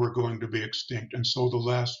thought we were going to be extinct. And so the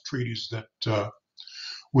last treaties that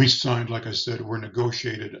we signed, like I said, were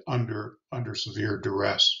negotiated under severe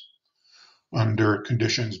duress, under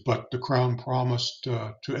conditions. But the Crown promised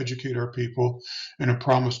to educate our people, and it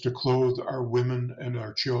promised to clothe our women and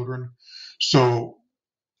our children. So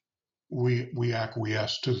we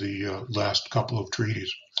acquiesced to the last couple of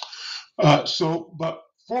treaties. But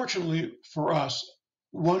fortunately for us,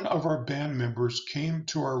 one of our band members came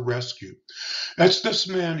to our rescue. That's this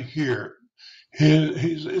man here.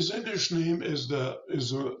 His English name is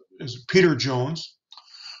Peter Jones.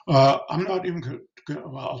 I'm not even going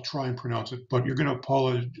to, I'll try and pronounce it, but you're going to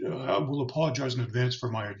apologize. I will apologize in advance for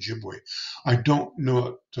my Ojibwe. I don't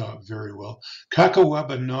know it very well.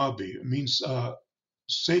 Kakawabanabe means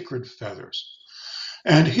sacred feathers.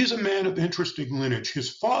 And he's a man of interesting lineage.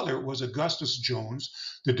 His father was Augustus Jones,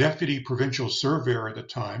 the deputy provincial surveyor at the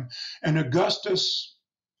time, and Augustus,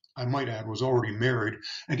 I might add, was already married,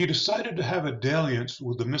 and he decided to have a dalliance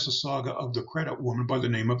with the Mississauga of the Credit woman by the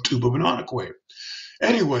name of Tubabananakwe.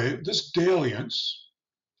 Anyway, this dalliance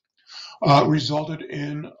resulted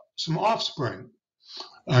in some offspring,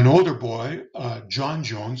 an older boy, John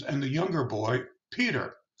Jones, and the younger boy,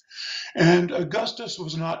 Peter. And Augustus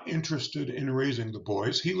was not interested in raising the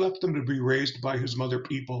boys. He left them to be raised by his mother's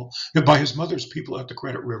people at the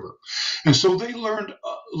Credit River. And so they learned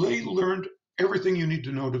everything you need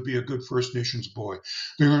to know to be a good First Nations boy.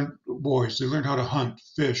 They learned how to hunt,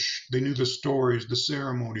 fish. They knew the stories, the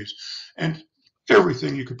ceremonies, and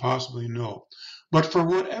everything you could possibly know. But for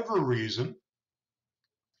whatever reason,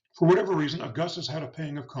 Augustus had a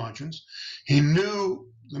pang of conscience. He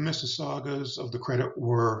knew the Mississaugas of the Credit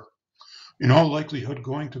were, in all likelihood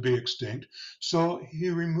going to be extinct. So he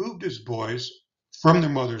removed his boys from their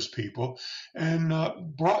mother's people and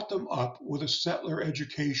brought them up with a settler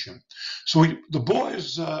education. So the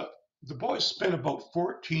boys spent about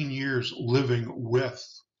 14 years living with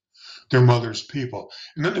their mother's people,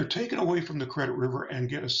 and then they're taken away from the Credit River and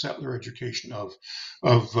get a settler education of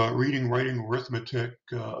reading, writing, arithmetic,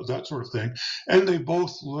 that sort of thing, and they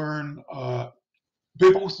both learn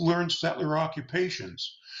settler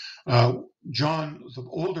occupations. John, the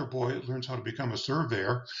older boy, learns how to become a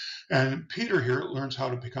surveyor, and Peter here learns how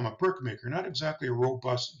to become a brickmaker. Not exactly a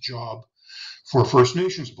robust job for a First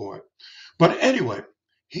Nations boy. But anyway,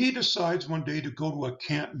 he decides one day to go to a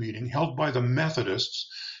camp meeting held by the Methodists,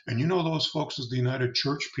 and you know those folks as the United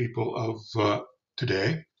Church people of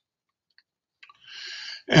today.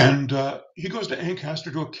 And he goes to Ancaster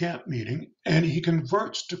to a camp meeting, and he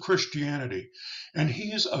converts to Christianity. And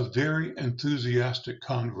he's a very enthusiastic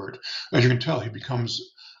convert. As you can tell, he becomes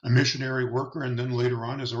a missionary worker, and then later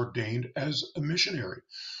on is ordained as a missionary,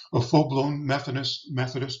 a full-blown Methodist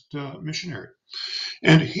missionary.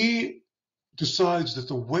 And he decides that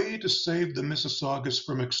the way to save the Mississaugas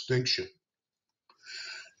from extinction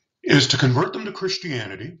is to convert them to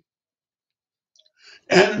Christianity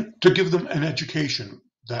and to give them an education,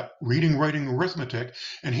 that reading, writing, arithmetic,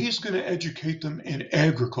 and he's going to educate them in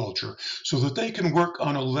agriculture so that they can work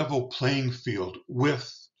on a level playing field with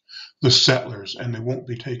the settlers and they won't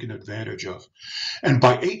be taken advantage of. And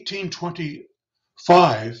by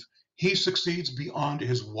 1825, he succeeds beyond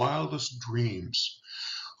his wildest dreams.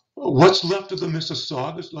 What's left of the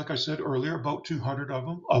Mississaugas, like I said earlier, about 200 of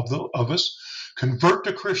them, of us, convert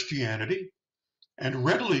to Christianity, and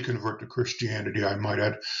readily convert to Christianity, I might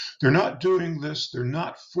add. They're not doing this, they're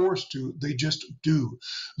not forced to, they just do.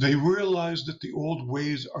 They realize that the old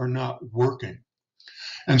ways are not working.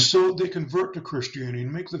 And so they convert to Christianity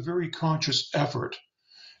and make the very conscious effort.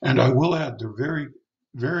 And I will add, they're very,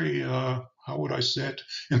 very, how would I say it,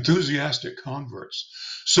 enthusiastic converts.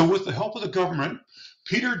 So with the help of the government,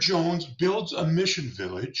 Peter Jones builds a mission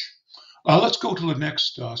village. Let's go to the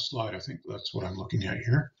next slide. I think that's what I'm looking at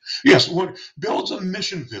here. Yes, builds a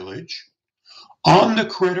mission village on the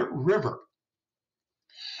Credit River.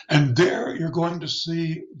 And there you're going to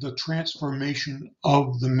see the transformation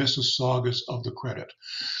of the Mississaugas of the Credit.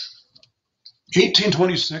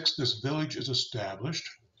 1826, this village is established.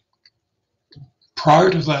 Prior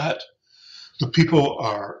to that, the people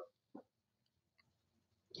are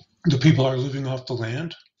living off the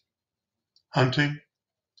land, hunting,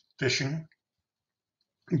 fishing,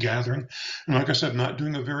 gathering, and like I said, not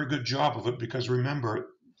doing a very good job of it because remember,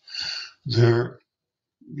 they're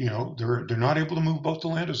not able to move about the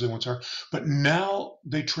land as they once are. But now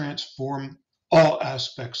they transform all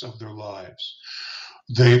aspects of their lives.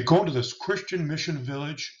 They go to this Christian mission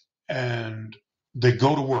village and they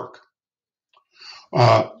go to work.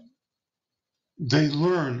 They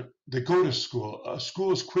learn. They go to school. A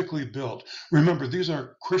school is quickly built. Remember, these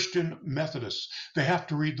are Christian Methodists. They have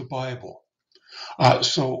to read the Bible.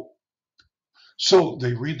 So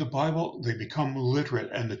they read the Bible, they become literate,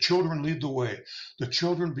 and the children lead the way. The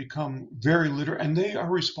children become very literate, and they are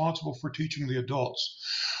responsible for teaching the adults.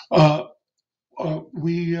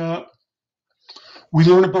 We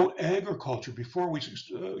learn about agriculture. Before we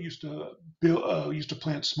used to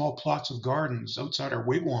plant small plots of gardens outside our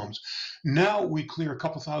wigwams. Now we clear a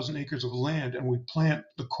couple thousand acres of land and we plant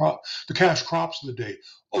the cash crops of the day: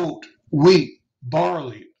 oat, wheat,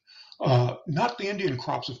 barley. Not the Indian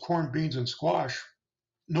crops of corn, beans, and squash.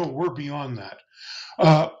 No, we're beyond that.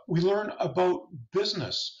 We learn about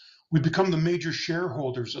business. We become the major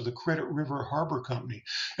shareholders of the Credit River Harbor Company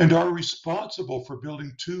and are responsible for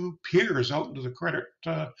building 2 piers out into the Credit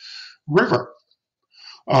River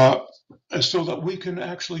so that we can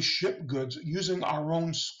actually ship goods using our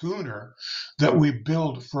own schooner that we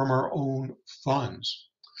build from our own funds.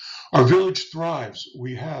 Our village thrives.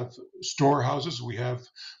 We have storehouses, we have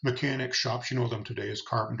mechanic shops, you know them today as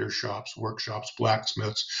carpenter shops, workshops,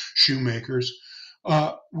 blacksmiths, shoemakers.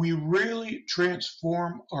 We really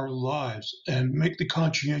transform our lives and make the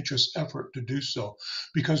conscientious effort to do so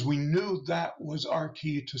because we knew that was our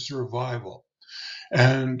key to survival.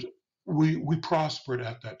 And we prospered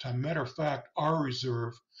at that time. Matter of fact, our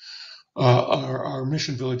reserve, our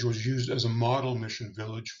mission village was used as a model mission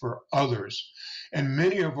village for others. And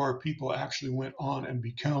many of our people actually went on and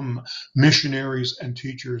become missionaries and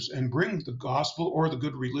teachers and bring the gospel, or the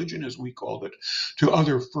good religion as we called it, to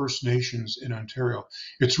other First Nations in Ontario.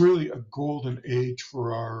 It's really a golden age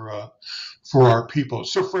for our people.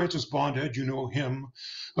 Sir Francis Bondhead, you know him,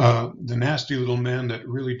 the nasty little man that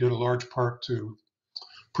really did a large part to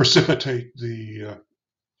precipitate the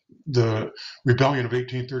the rebellion of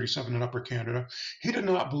 1837 in Upper Canada, he did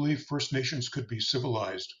not believe First Nations could be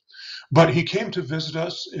civilized. But he came to visit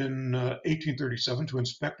us in 1837 to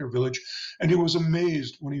inspect our village, and he was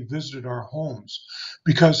amazed when he visited our homes,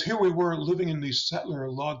 because here we were living in these settler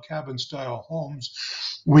log cabin style homes.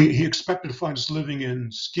 He expected to find us living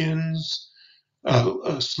in skins,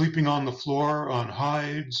 sleeping on the floor on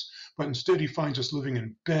hides, but instead he finds us living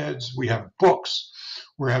in beds. We have books.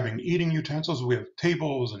 We're having eating utensils. We have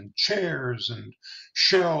tables and chairs and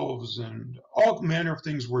shelves and all manner of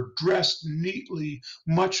things. We're dressed neatly,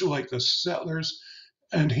 much like the settlers.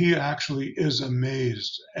 And he actually is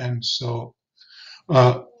amazed. And so,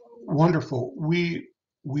 wonderful.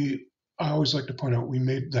 I always like to point out we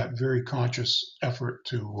made that very conscious effort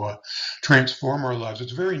to transform our lives.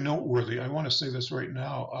 It's very noteworthy. I want to say this right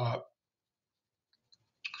now.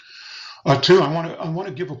 Too, I want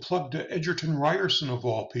to give a plug to Edgerton Ryerson of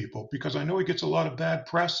all people, because I know he gets a lot of bad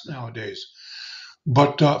press nowadays.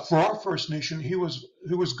 But for our First Nation, he was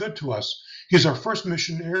good to us. He's our first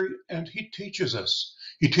missionary, and he teaches us.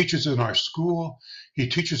 He teaches in our school. He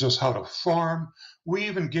teaches us how to farm. We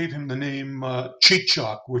even gave him the name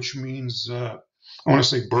Cheechak, which means I want to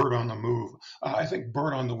say bird on the move. I think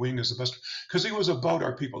bird on the wing is the best, because he was about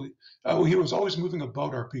our people. He was always moving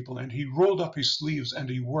about our people, and he rolled up his sleeves and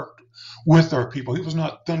he worked with our people. He was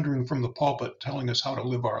not thundering from the pulpit telling us how to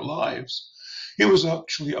live our lives. He was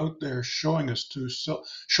actually out there showing us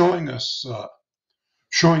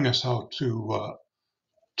how to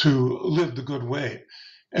live the good way.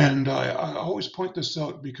 And I always point this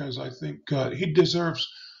out because I think he deserves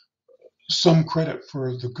some credit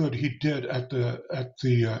for the good he did at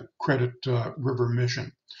the Credit River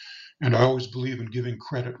Mission. And I always believe in giving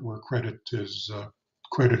credit where credit is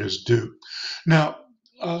due. Now,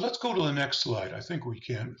 let's go to the next slide. I think we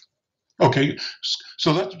can. Okay,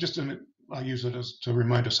 so that's just I use it as to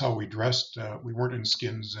remind us how we dressed. We weren't in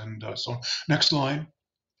skins and so on. Next line.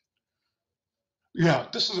 Yeah,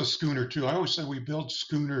 this is a schooner too. I always say we build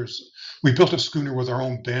schooners. We built a schooner with our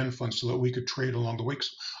own band fund so that we could trade along the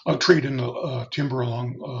wakes, trade in the timber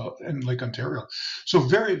along in Lake Ontario. So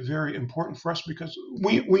very, very important for us, because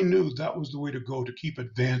we knew that was the way to go to keep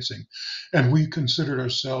advancing, and we considered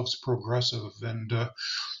ourselves progressive, and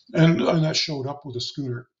that showed up with a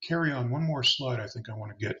schooner. Carry on, one more slide I think I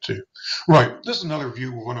want to get to. Right, this is another view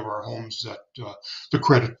of one of our homes at the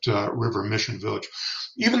Credit River Mission Village.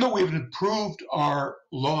 Even though we've improved our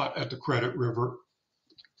lot at the Credit River,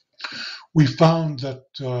 we found that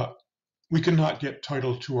we could not get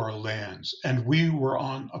title to our lands, and we were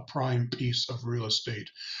on a prime piece of real estate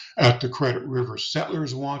at the Credit River.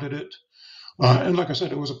 Settlers wanted it. And like I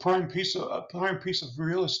said, it was a prime piece of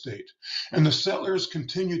real estate, and the settlers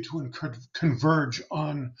continued to converge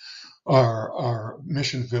on our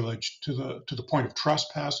mission village to the point of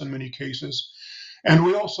trespass in many cases. And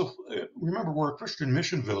we also remember we're a Christian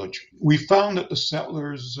mission village. We found that the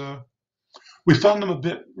settlers we found them a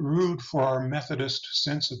bit rude for our Methodist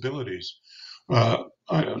sensibilities.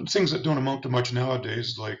 Things that don't amount to much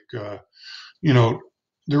nowadays, like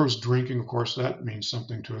there was drinking, of course, that means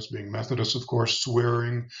something to us, being Methodist, of course,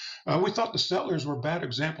 swearing. We thought the settlers were bad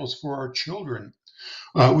examples for our children.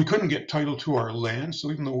 We couldn't get title to our land,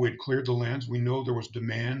 so even though we'd cleared the lands, we know there was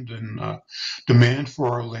demand for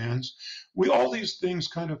our lands. All these things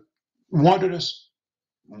kind of wanted us.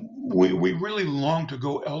 We really longed to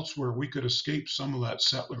go elsewhere. We could escape some of that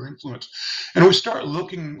settler influence, and we start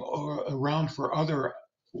looking around for other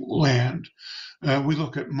land. We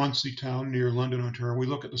look at Massey town near London, Ontario. We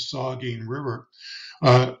look at the Saugeen River,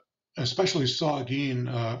 especially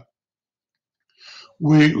Saugeen.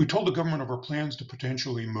 We told the government of our plans to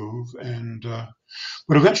potentially move,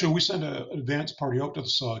 but eventually we sent an advance party out to the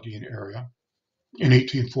Saugeen area in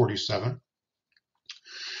 1847,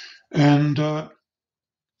 and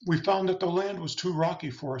we found that the land was too rocky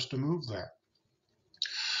for us to move there.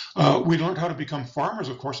 We learned how to become farmers,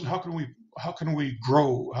 of course, and how can we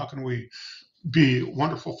grow? How can we be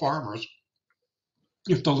wonderful farmers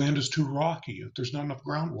if the land is too rocky, if there's not enough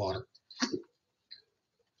groundwater?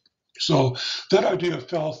 So that idea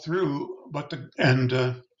fell through,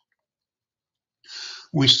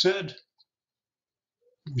 we said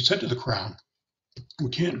to the Crown, we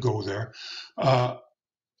can't go there,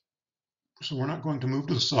 so we're not going to move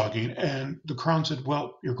to the Saugeen. And the Crown said,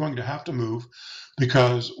 well, you're going to have to move,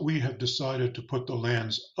 because we have decided to put the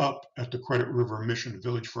lands up at the Credit River Mission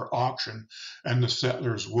Village for auction, and the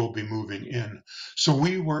settlers will be moving in. So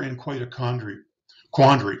we were in quite a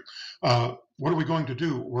quandary. What are we going to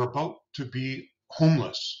do? We're about to be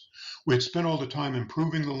homeless. We had spent all the time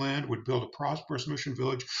improving the land. We'd built a prosperous mission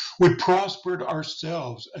village. We'd prospered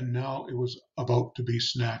ourselves, and now it was about to be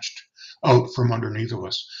snatched out from underneath of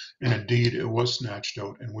us. And indeed, it was snatched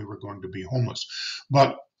out, and we were going to be homeless.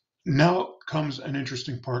 But now comes an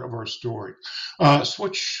interesting part of our story.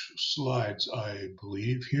 Switch slides, I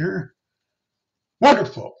believe, here.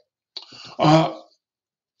 Wonderful.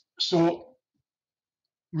 So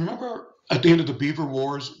remember at the end of the Beaver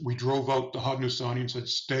Wars, we drove out the Haudenosaunee and said,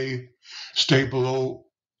 stay below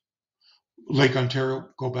Lake Ontario,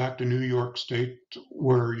 go back to New York State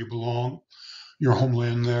where you belong, your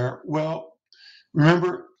homeland there. Well,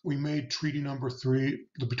 remember we made Treaty Number 3,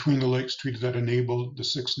 the Between the Lakes Treaty that enabled the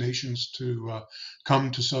Six Nations to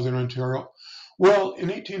come to Southern Ontario. Well, in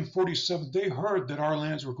 1847, they heard that our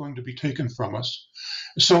lands were going to be taken from us.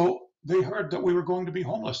 So they heard that we were going to be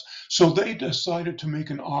homeless. So they decided to make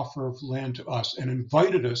an offer of land to us and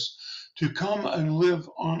invited us to come and live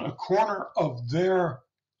on a corner of their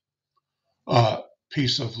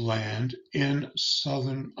piece of land in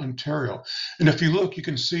Southern Ontario. And if you look, you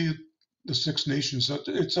can see the Six Nations.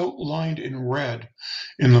 It's outlined in red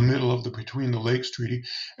in the middle of the Between the Lakes Treaty.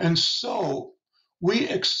 And so we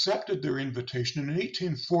accepted their invitation. And in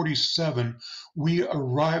 1847, we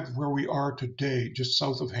arrived where we are today, just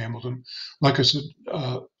south of Hamilton, like I said,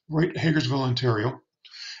 right Hagersville, Ontario.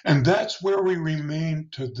 And that's where we remain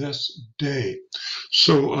to this day.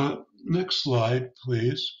 So next slide,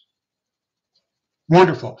 please.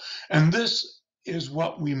 Wonderful. And this is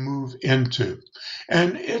what we move into.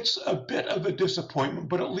 And it's a bit of a disappointment,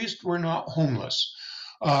 but at least we're not homeless.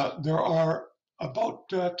 There are about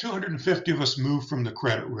 250 of us moved from the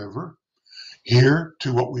Credit River here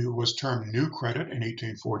to what was termed New Credit in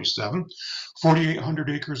 1847, 4,800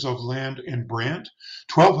 acres of land in Brant,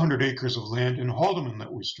 1,200 acres of land in Haldimand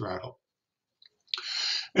that we straddle.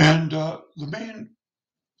 And the main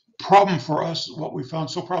problem for us, what we found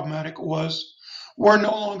so problematic, was we're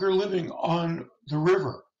no longer living on the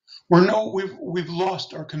river. We've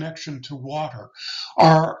lost our connection to water.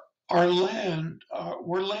 Our land,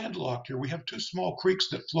 we're landlocked here. We have two small creeks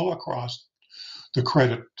that flow across the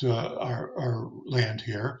credit, our land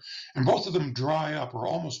here, and both of them dry up or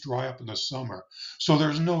almost dry up in the summer. So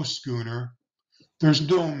there's no schooner, there's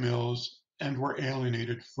no mills, and we're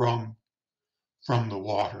alienated from the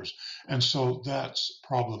waters. And so that's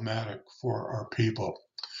problematic for our people.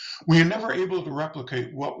 We are never able to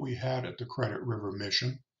replicate what we had at the Credit River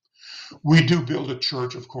Mission. We do build a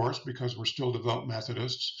church, of course, because we're still devout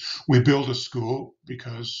Methodists. We build a school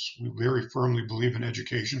because we very firmly believe in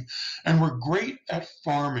education. And we're great at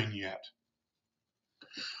farming yet.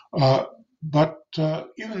 But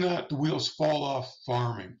even that, the wheels fall off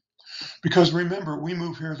farming. Because remember, we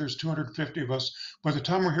move here, there's 250 of us. By the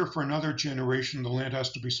time we're here for another generation, the land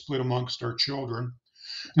has to be split amongst our children.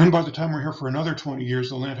 And then by the time we're here for another 20 years,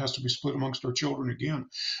 the land has to be split amongst our children again.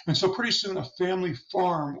 And so pretty soon a family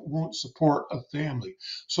farm won't support a family.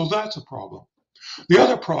 So that's a problem. The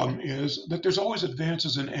other problem is that there's always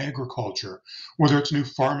advances in agriculture, whether it's new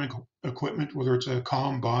farming equipment, whether it's a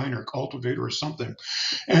combine or cultivator or something.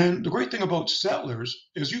 And the great thing about settlers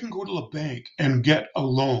is you can go to the bank and get a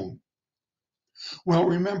loan. Well,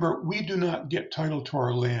 remember, we do not get title to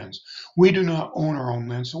our lands. We do not own our own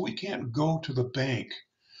land, so we can't go to the bank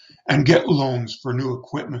and get loans for new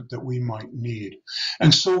equipment that we might need.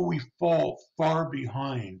 And so we fall far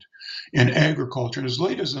behind in agriculture. And as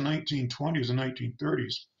late as the 1920s and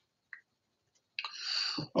 1930s,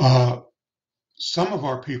 some of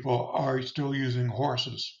our people are still using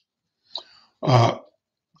horses.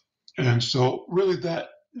 And so really that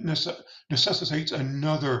necessitates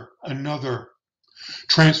another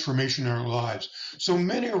transformation in our lives. So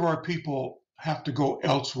many of our people have to go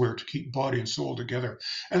elsewhere to keep body and soul together.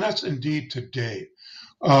 And that's indeed today.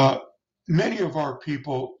 Many of our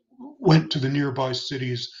people went to the nearby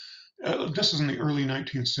cities. This is in the early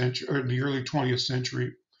 19th century, or the early 20th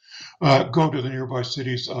century. Go to the nearby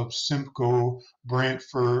cities of Simcoe,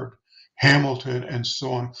 Brantford, Hamilton, and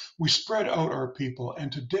so on. We spread out our people.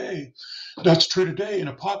 And today, that's true today, in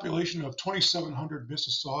a population of 2,700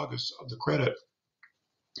 Mississaugas of the Credit,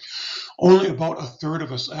 only about a third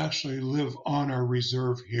of us actually live on our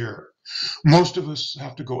reserve here. Most of us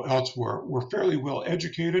have to go elsewhere. We're fairly well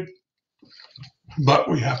educated, but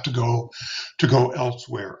we have to go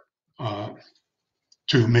elsewhere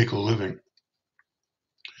to make a living.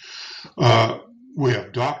 We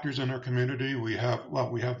have doctors in our community. We have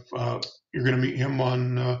you're going to meet him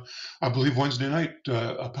on, I believe, Wednesday night,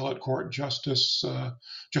 Appellate Court Justice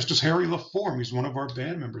Harry LaForme. He's one of our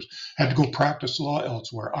band members. Had to go practice law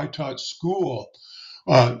elsewhere. I taught school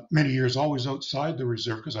Many years always outside the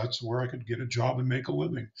reserve because that's where I could get a job and make a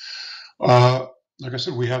living. Uh, like I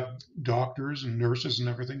said, we have doctors and nurses and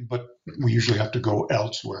everything, but we usually have to go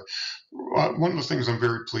elsewhere. One of the things I'm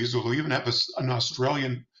very pleased with, we even have an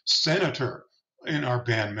Australian senator in our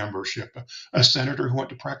band membership, a senator who went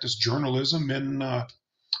to practice journalism in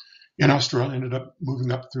Australia, ended up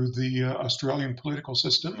moving up through the Australian political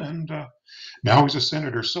system, and now he's a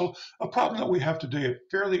senator. So a problem that we have today,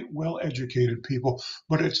 fairly well-educated people,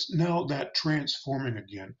 but it's now that transforming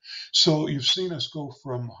again. So you've seen us go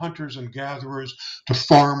from hunters and gatherers to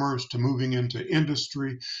farmers to moving into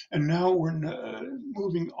industry, and now we're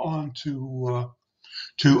moving on to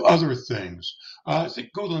other things. I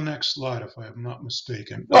think go to the next slide if I am not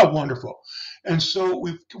mistaken. Oh, wonderful. And so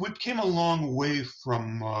we came a long way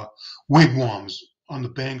from wigwams on the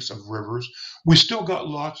banks of rivers. We still got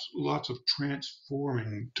lots of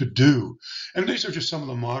transforming to do. And these are just some of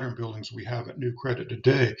the modern buildings we have at New Credit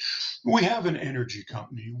today. We have an energy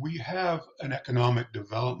company. We have an economic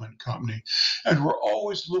development company. And we're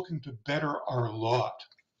always looking to better our lot.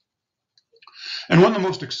 And one of the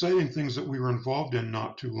most exciting things that we were involved in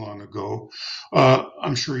not too long ago,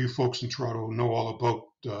 I'm sure you folks in Toronto know all about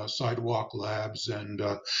Sidewalk Labs, and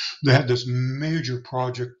they had this major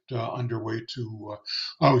project underway to,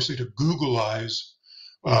 I always say, to Googleize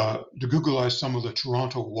some of the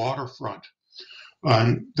Toronto waterfront.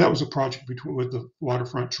 And that was a project with the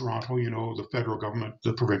Waterfront Toronto, the federal government,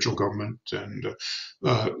 the provincial government, and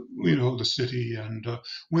the city, and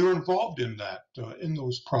we were involved in that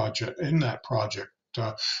that project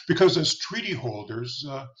because as treaty holders,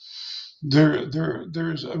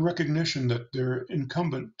 there's a recognition that they're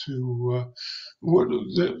incumbent to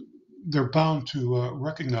they're bound to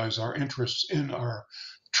recognize our interests in our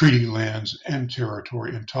treaty lands and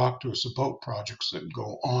territory and talk to us about projects that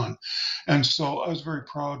go on. And so I was very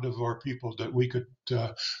proud of our people that we could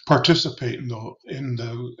participate in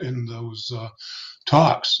those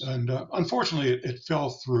talks. And unfortunately, it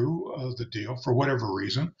fell through the deal for whatever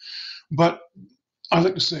reason. But I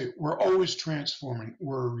like to say we're always transforming.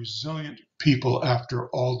 We're a resilient people after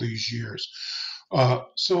all these years.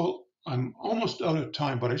 So I'm almost out of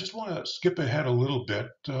time, but I just want to skip ahead a little bit.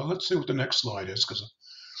 Let's see what the next slide is, because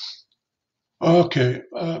okay,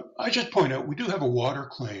 I just point out we do have a water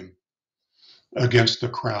claim against the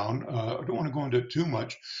Crown. I don't want to go into it too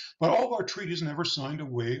much, but all of our treaties never signed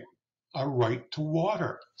away our right to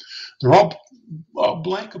water. They're all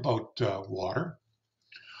blank about water,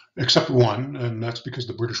 except one, and that's because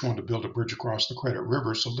the British wanted to build a bridge across the Credit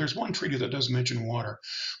River. So there's one treaty that does mention water,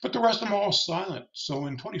 but the rest of them are all silent. So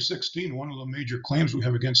in 2016, one of the major claims we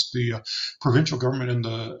have against the provincial government and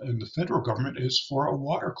the federal government is for a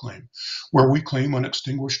water claim, where we claim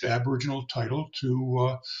unextinguished Aboriginal title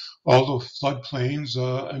to all the floodplains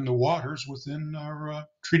and the waters within our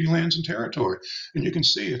treaty lands and territory. And you can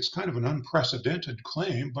see it's kind of an unprecedented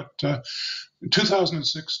claim, but in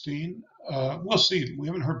 2016, we'll see. We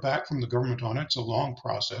haven't heard back from the government on it. It's a long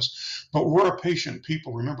process, but we're a patient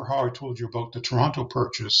people. Remember how I told you about the Toronto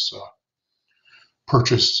purchase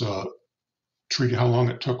treaty, how long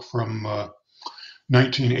it took from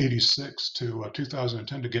 1986 to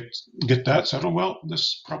 2010 to get that settled? Well,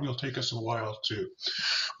 this probably will take us a while too.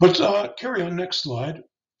 But carry on, next slide.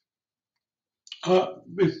 I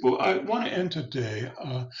want to end today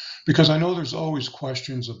because I know there's always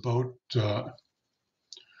questions about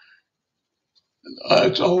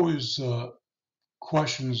it's always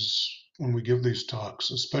questions when we give these talks,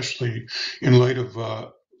 especially in light of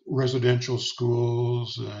residential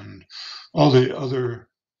schools and all the other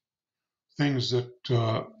things that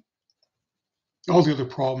all the other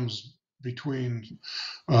problems between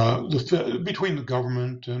between the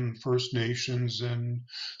government and First Nations and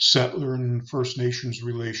settler and First Nations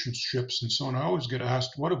relationships and so on. I always get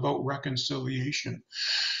asked, what about reconciliation?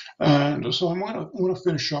 And so I want to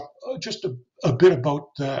finish up just a bit about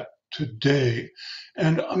that today.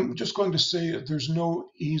 And I'm just going to say that there's no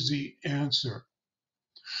easy answer.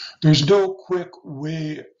 There's no quick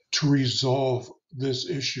way to resolve this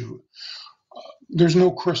issue. There's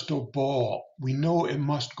no crystal ball. We know it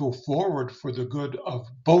must go forward for the good of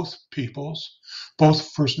both peoples,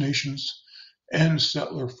 both First Nations and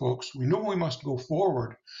settler folks. We know we must go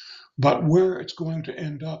forward, but where it's going to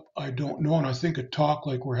end up, I don't know. And I think a talk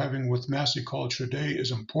like we're having with Massey College today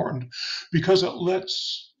is important because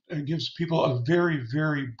it gives people a very,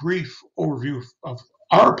 very brief overview of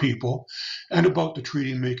our people and about the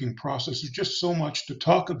treaty making process. There's just so much to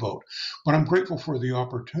talk about, but I'm grateful for the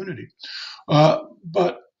opportunity.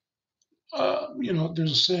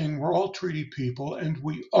 There's a saying, we're all treaty people, and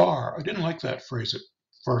we are. I didn't like that phrase. It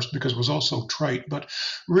first because it was also trite, but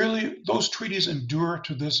really those treaties endure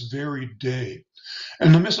to this very day.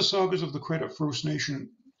 And the Mississaugas of the Credit First Nation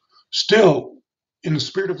still, in the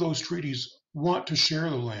spirit of those treaties, want to share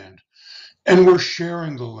the land. And we're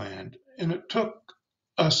sharing the land. And it took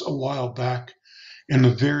us a while back in the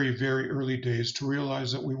very, very early days to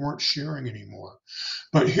realize that we weren't sharing anymore.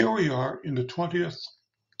 But here we are in the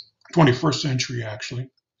 21st century, actually,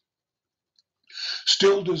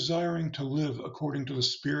 still desiring to live according to the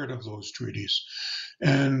spirit of those treaties.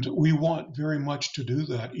 And we want very much to do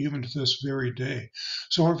that, even to this very day.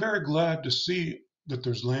 So we're very glad to see that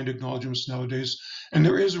there's land acknowledgements nowadays, and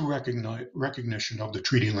there is a recognition of the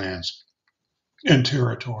treaty lands and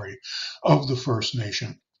territory of the First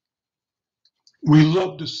Nation. We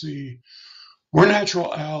love to see we're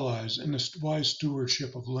natural allies in the wise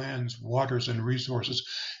stewardship of lands, waters, and resources.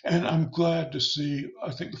 And I'm glad to see,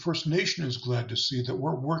 I think the First Nation is glad to see that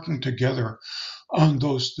we're working together on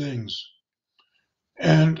those things.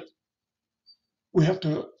 And we have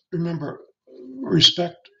to remember,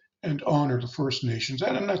 respect and honor the First Nations,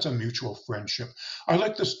 and that's a mutual friendship. I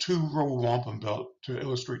like this two-row wampum belt to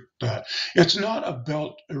illustrate that. It's not a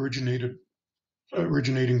belt originating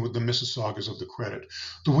with the Mississaugas of the Credit.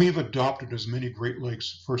 We've adopted as many Great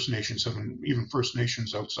Lakes First Nations have, and even First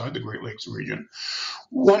Nations outside the Great Lakes region.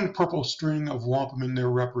 One purple string of wampum in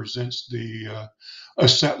there represents a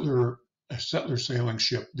settler sailing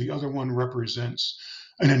ship. The other one represents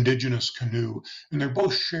an Indigenous canoe, and they're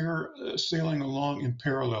both sailing along in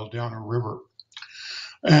parallel down a river.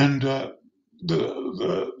 And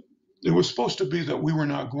it was supposed to be that we were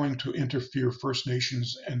not going to interfere, First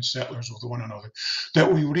Nations and settlers, with one another,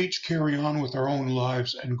 that we would each carry on with our own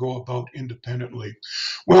lives and go about independently.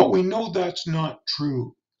 Well, we know that's not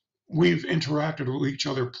true. We've interacted with each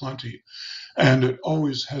other plenty, and it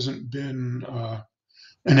always hasn't been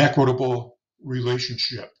an equitable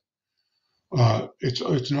relationship.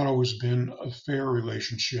 It's not always been a fair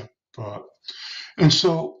relationship. And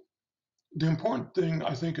so the important thing,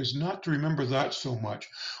 I think, is not to remember that so much,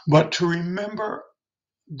 but to remember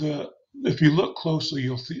if you look closely,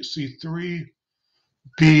 you'll see three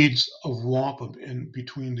beads of wampum in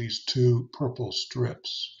between these two purple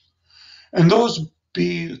strips. And those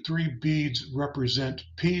three beads represent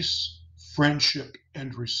peace, friendship,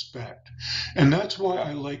 and respect. And that's why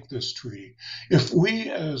I like this treaty. If we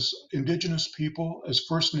as Indigenous people, as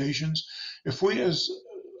First Nations, if we as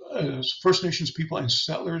First Nations people and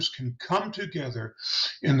settlers can come together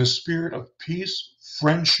in the spirit of peace,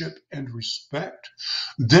 friendship, and respect,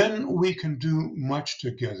 then we can do much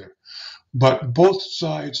together. But both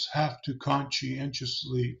sides have to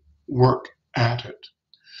conscientiously work at it.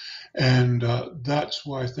 And that's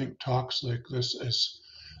why I think talks like this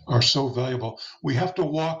are so valuable. We have to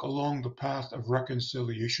walk along the path of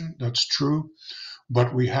reconciliation, that's true,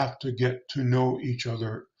 but we have to get to know each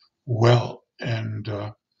other well. And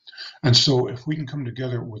so if we can come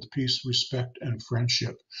together with peace, respect, and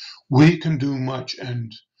friendship, we can do much.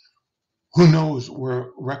 And who knows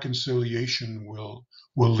where reconciliation will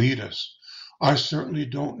lead us. I certainly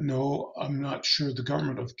don't know. I'm not sure the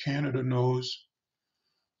government of Canada knows.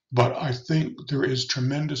 But I think there is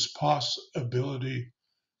tremendous possibility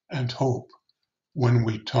and hope when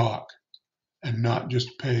we talk and not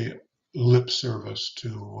just pay lip service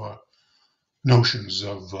to notions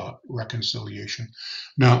of reconciliation.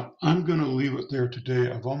 Now, I'm going to leave it there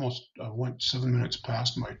today. I went 7 minutes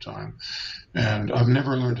past my time, and I've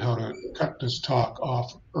never learned how to cut this talk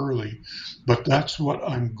off early, but that's what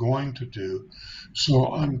I'm going to do.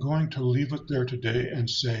 So I'm going to leave it there today and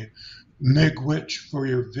say, Miigwech, for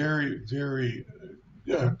your very, very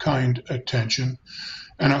kind attention.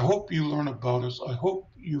 And I hope you learn about us. I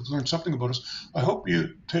hope you've learned something about us. I hope you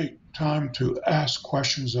take time to ask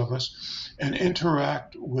questions of us and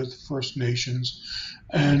interact with First Nations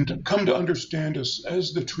and come to understand us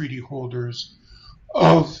as the treaty holders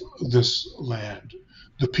of this land,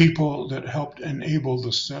 the people that helped enable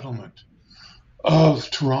the settlement of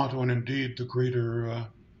Toronto and indeed the greater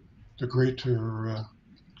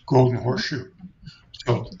Golden Horseshoe.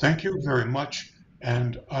 So thank you very much,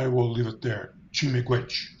 and I will leave it there.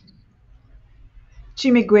 Miigwech.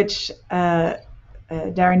 Miigwech,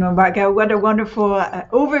 Darren Mwambaga. What a wonderful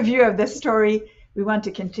overview of this story. We want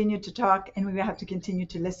to continue to talk, and we have to continue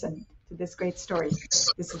to listen to this great story.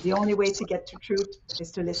 This is the only way to get to truth,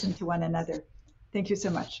 is to listen to one another. Thank you so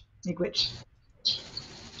much. Miigwech.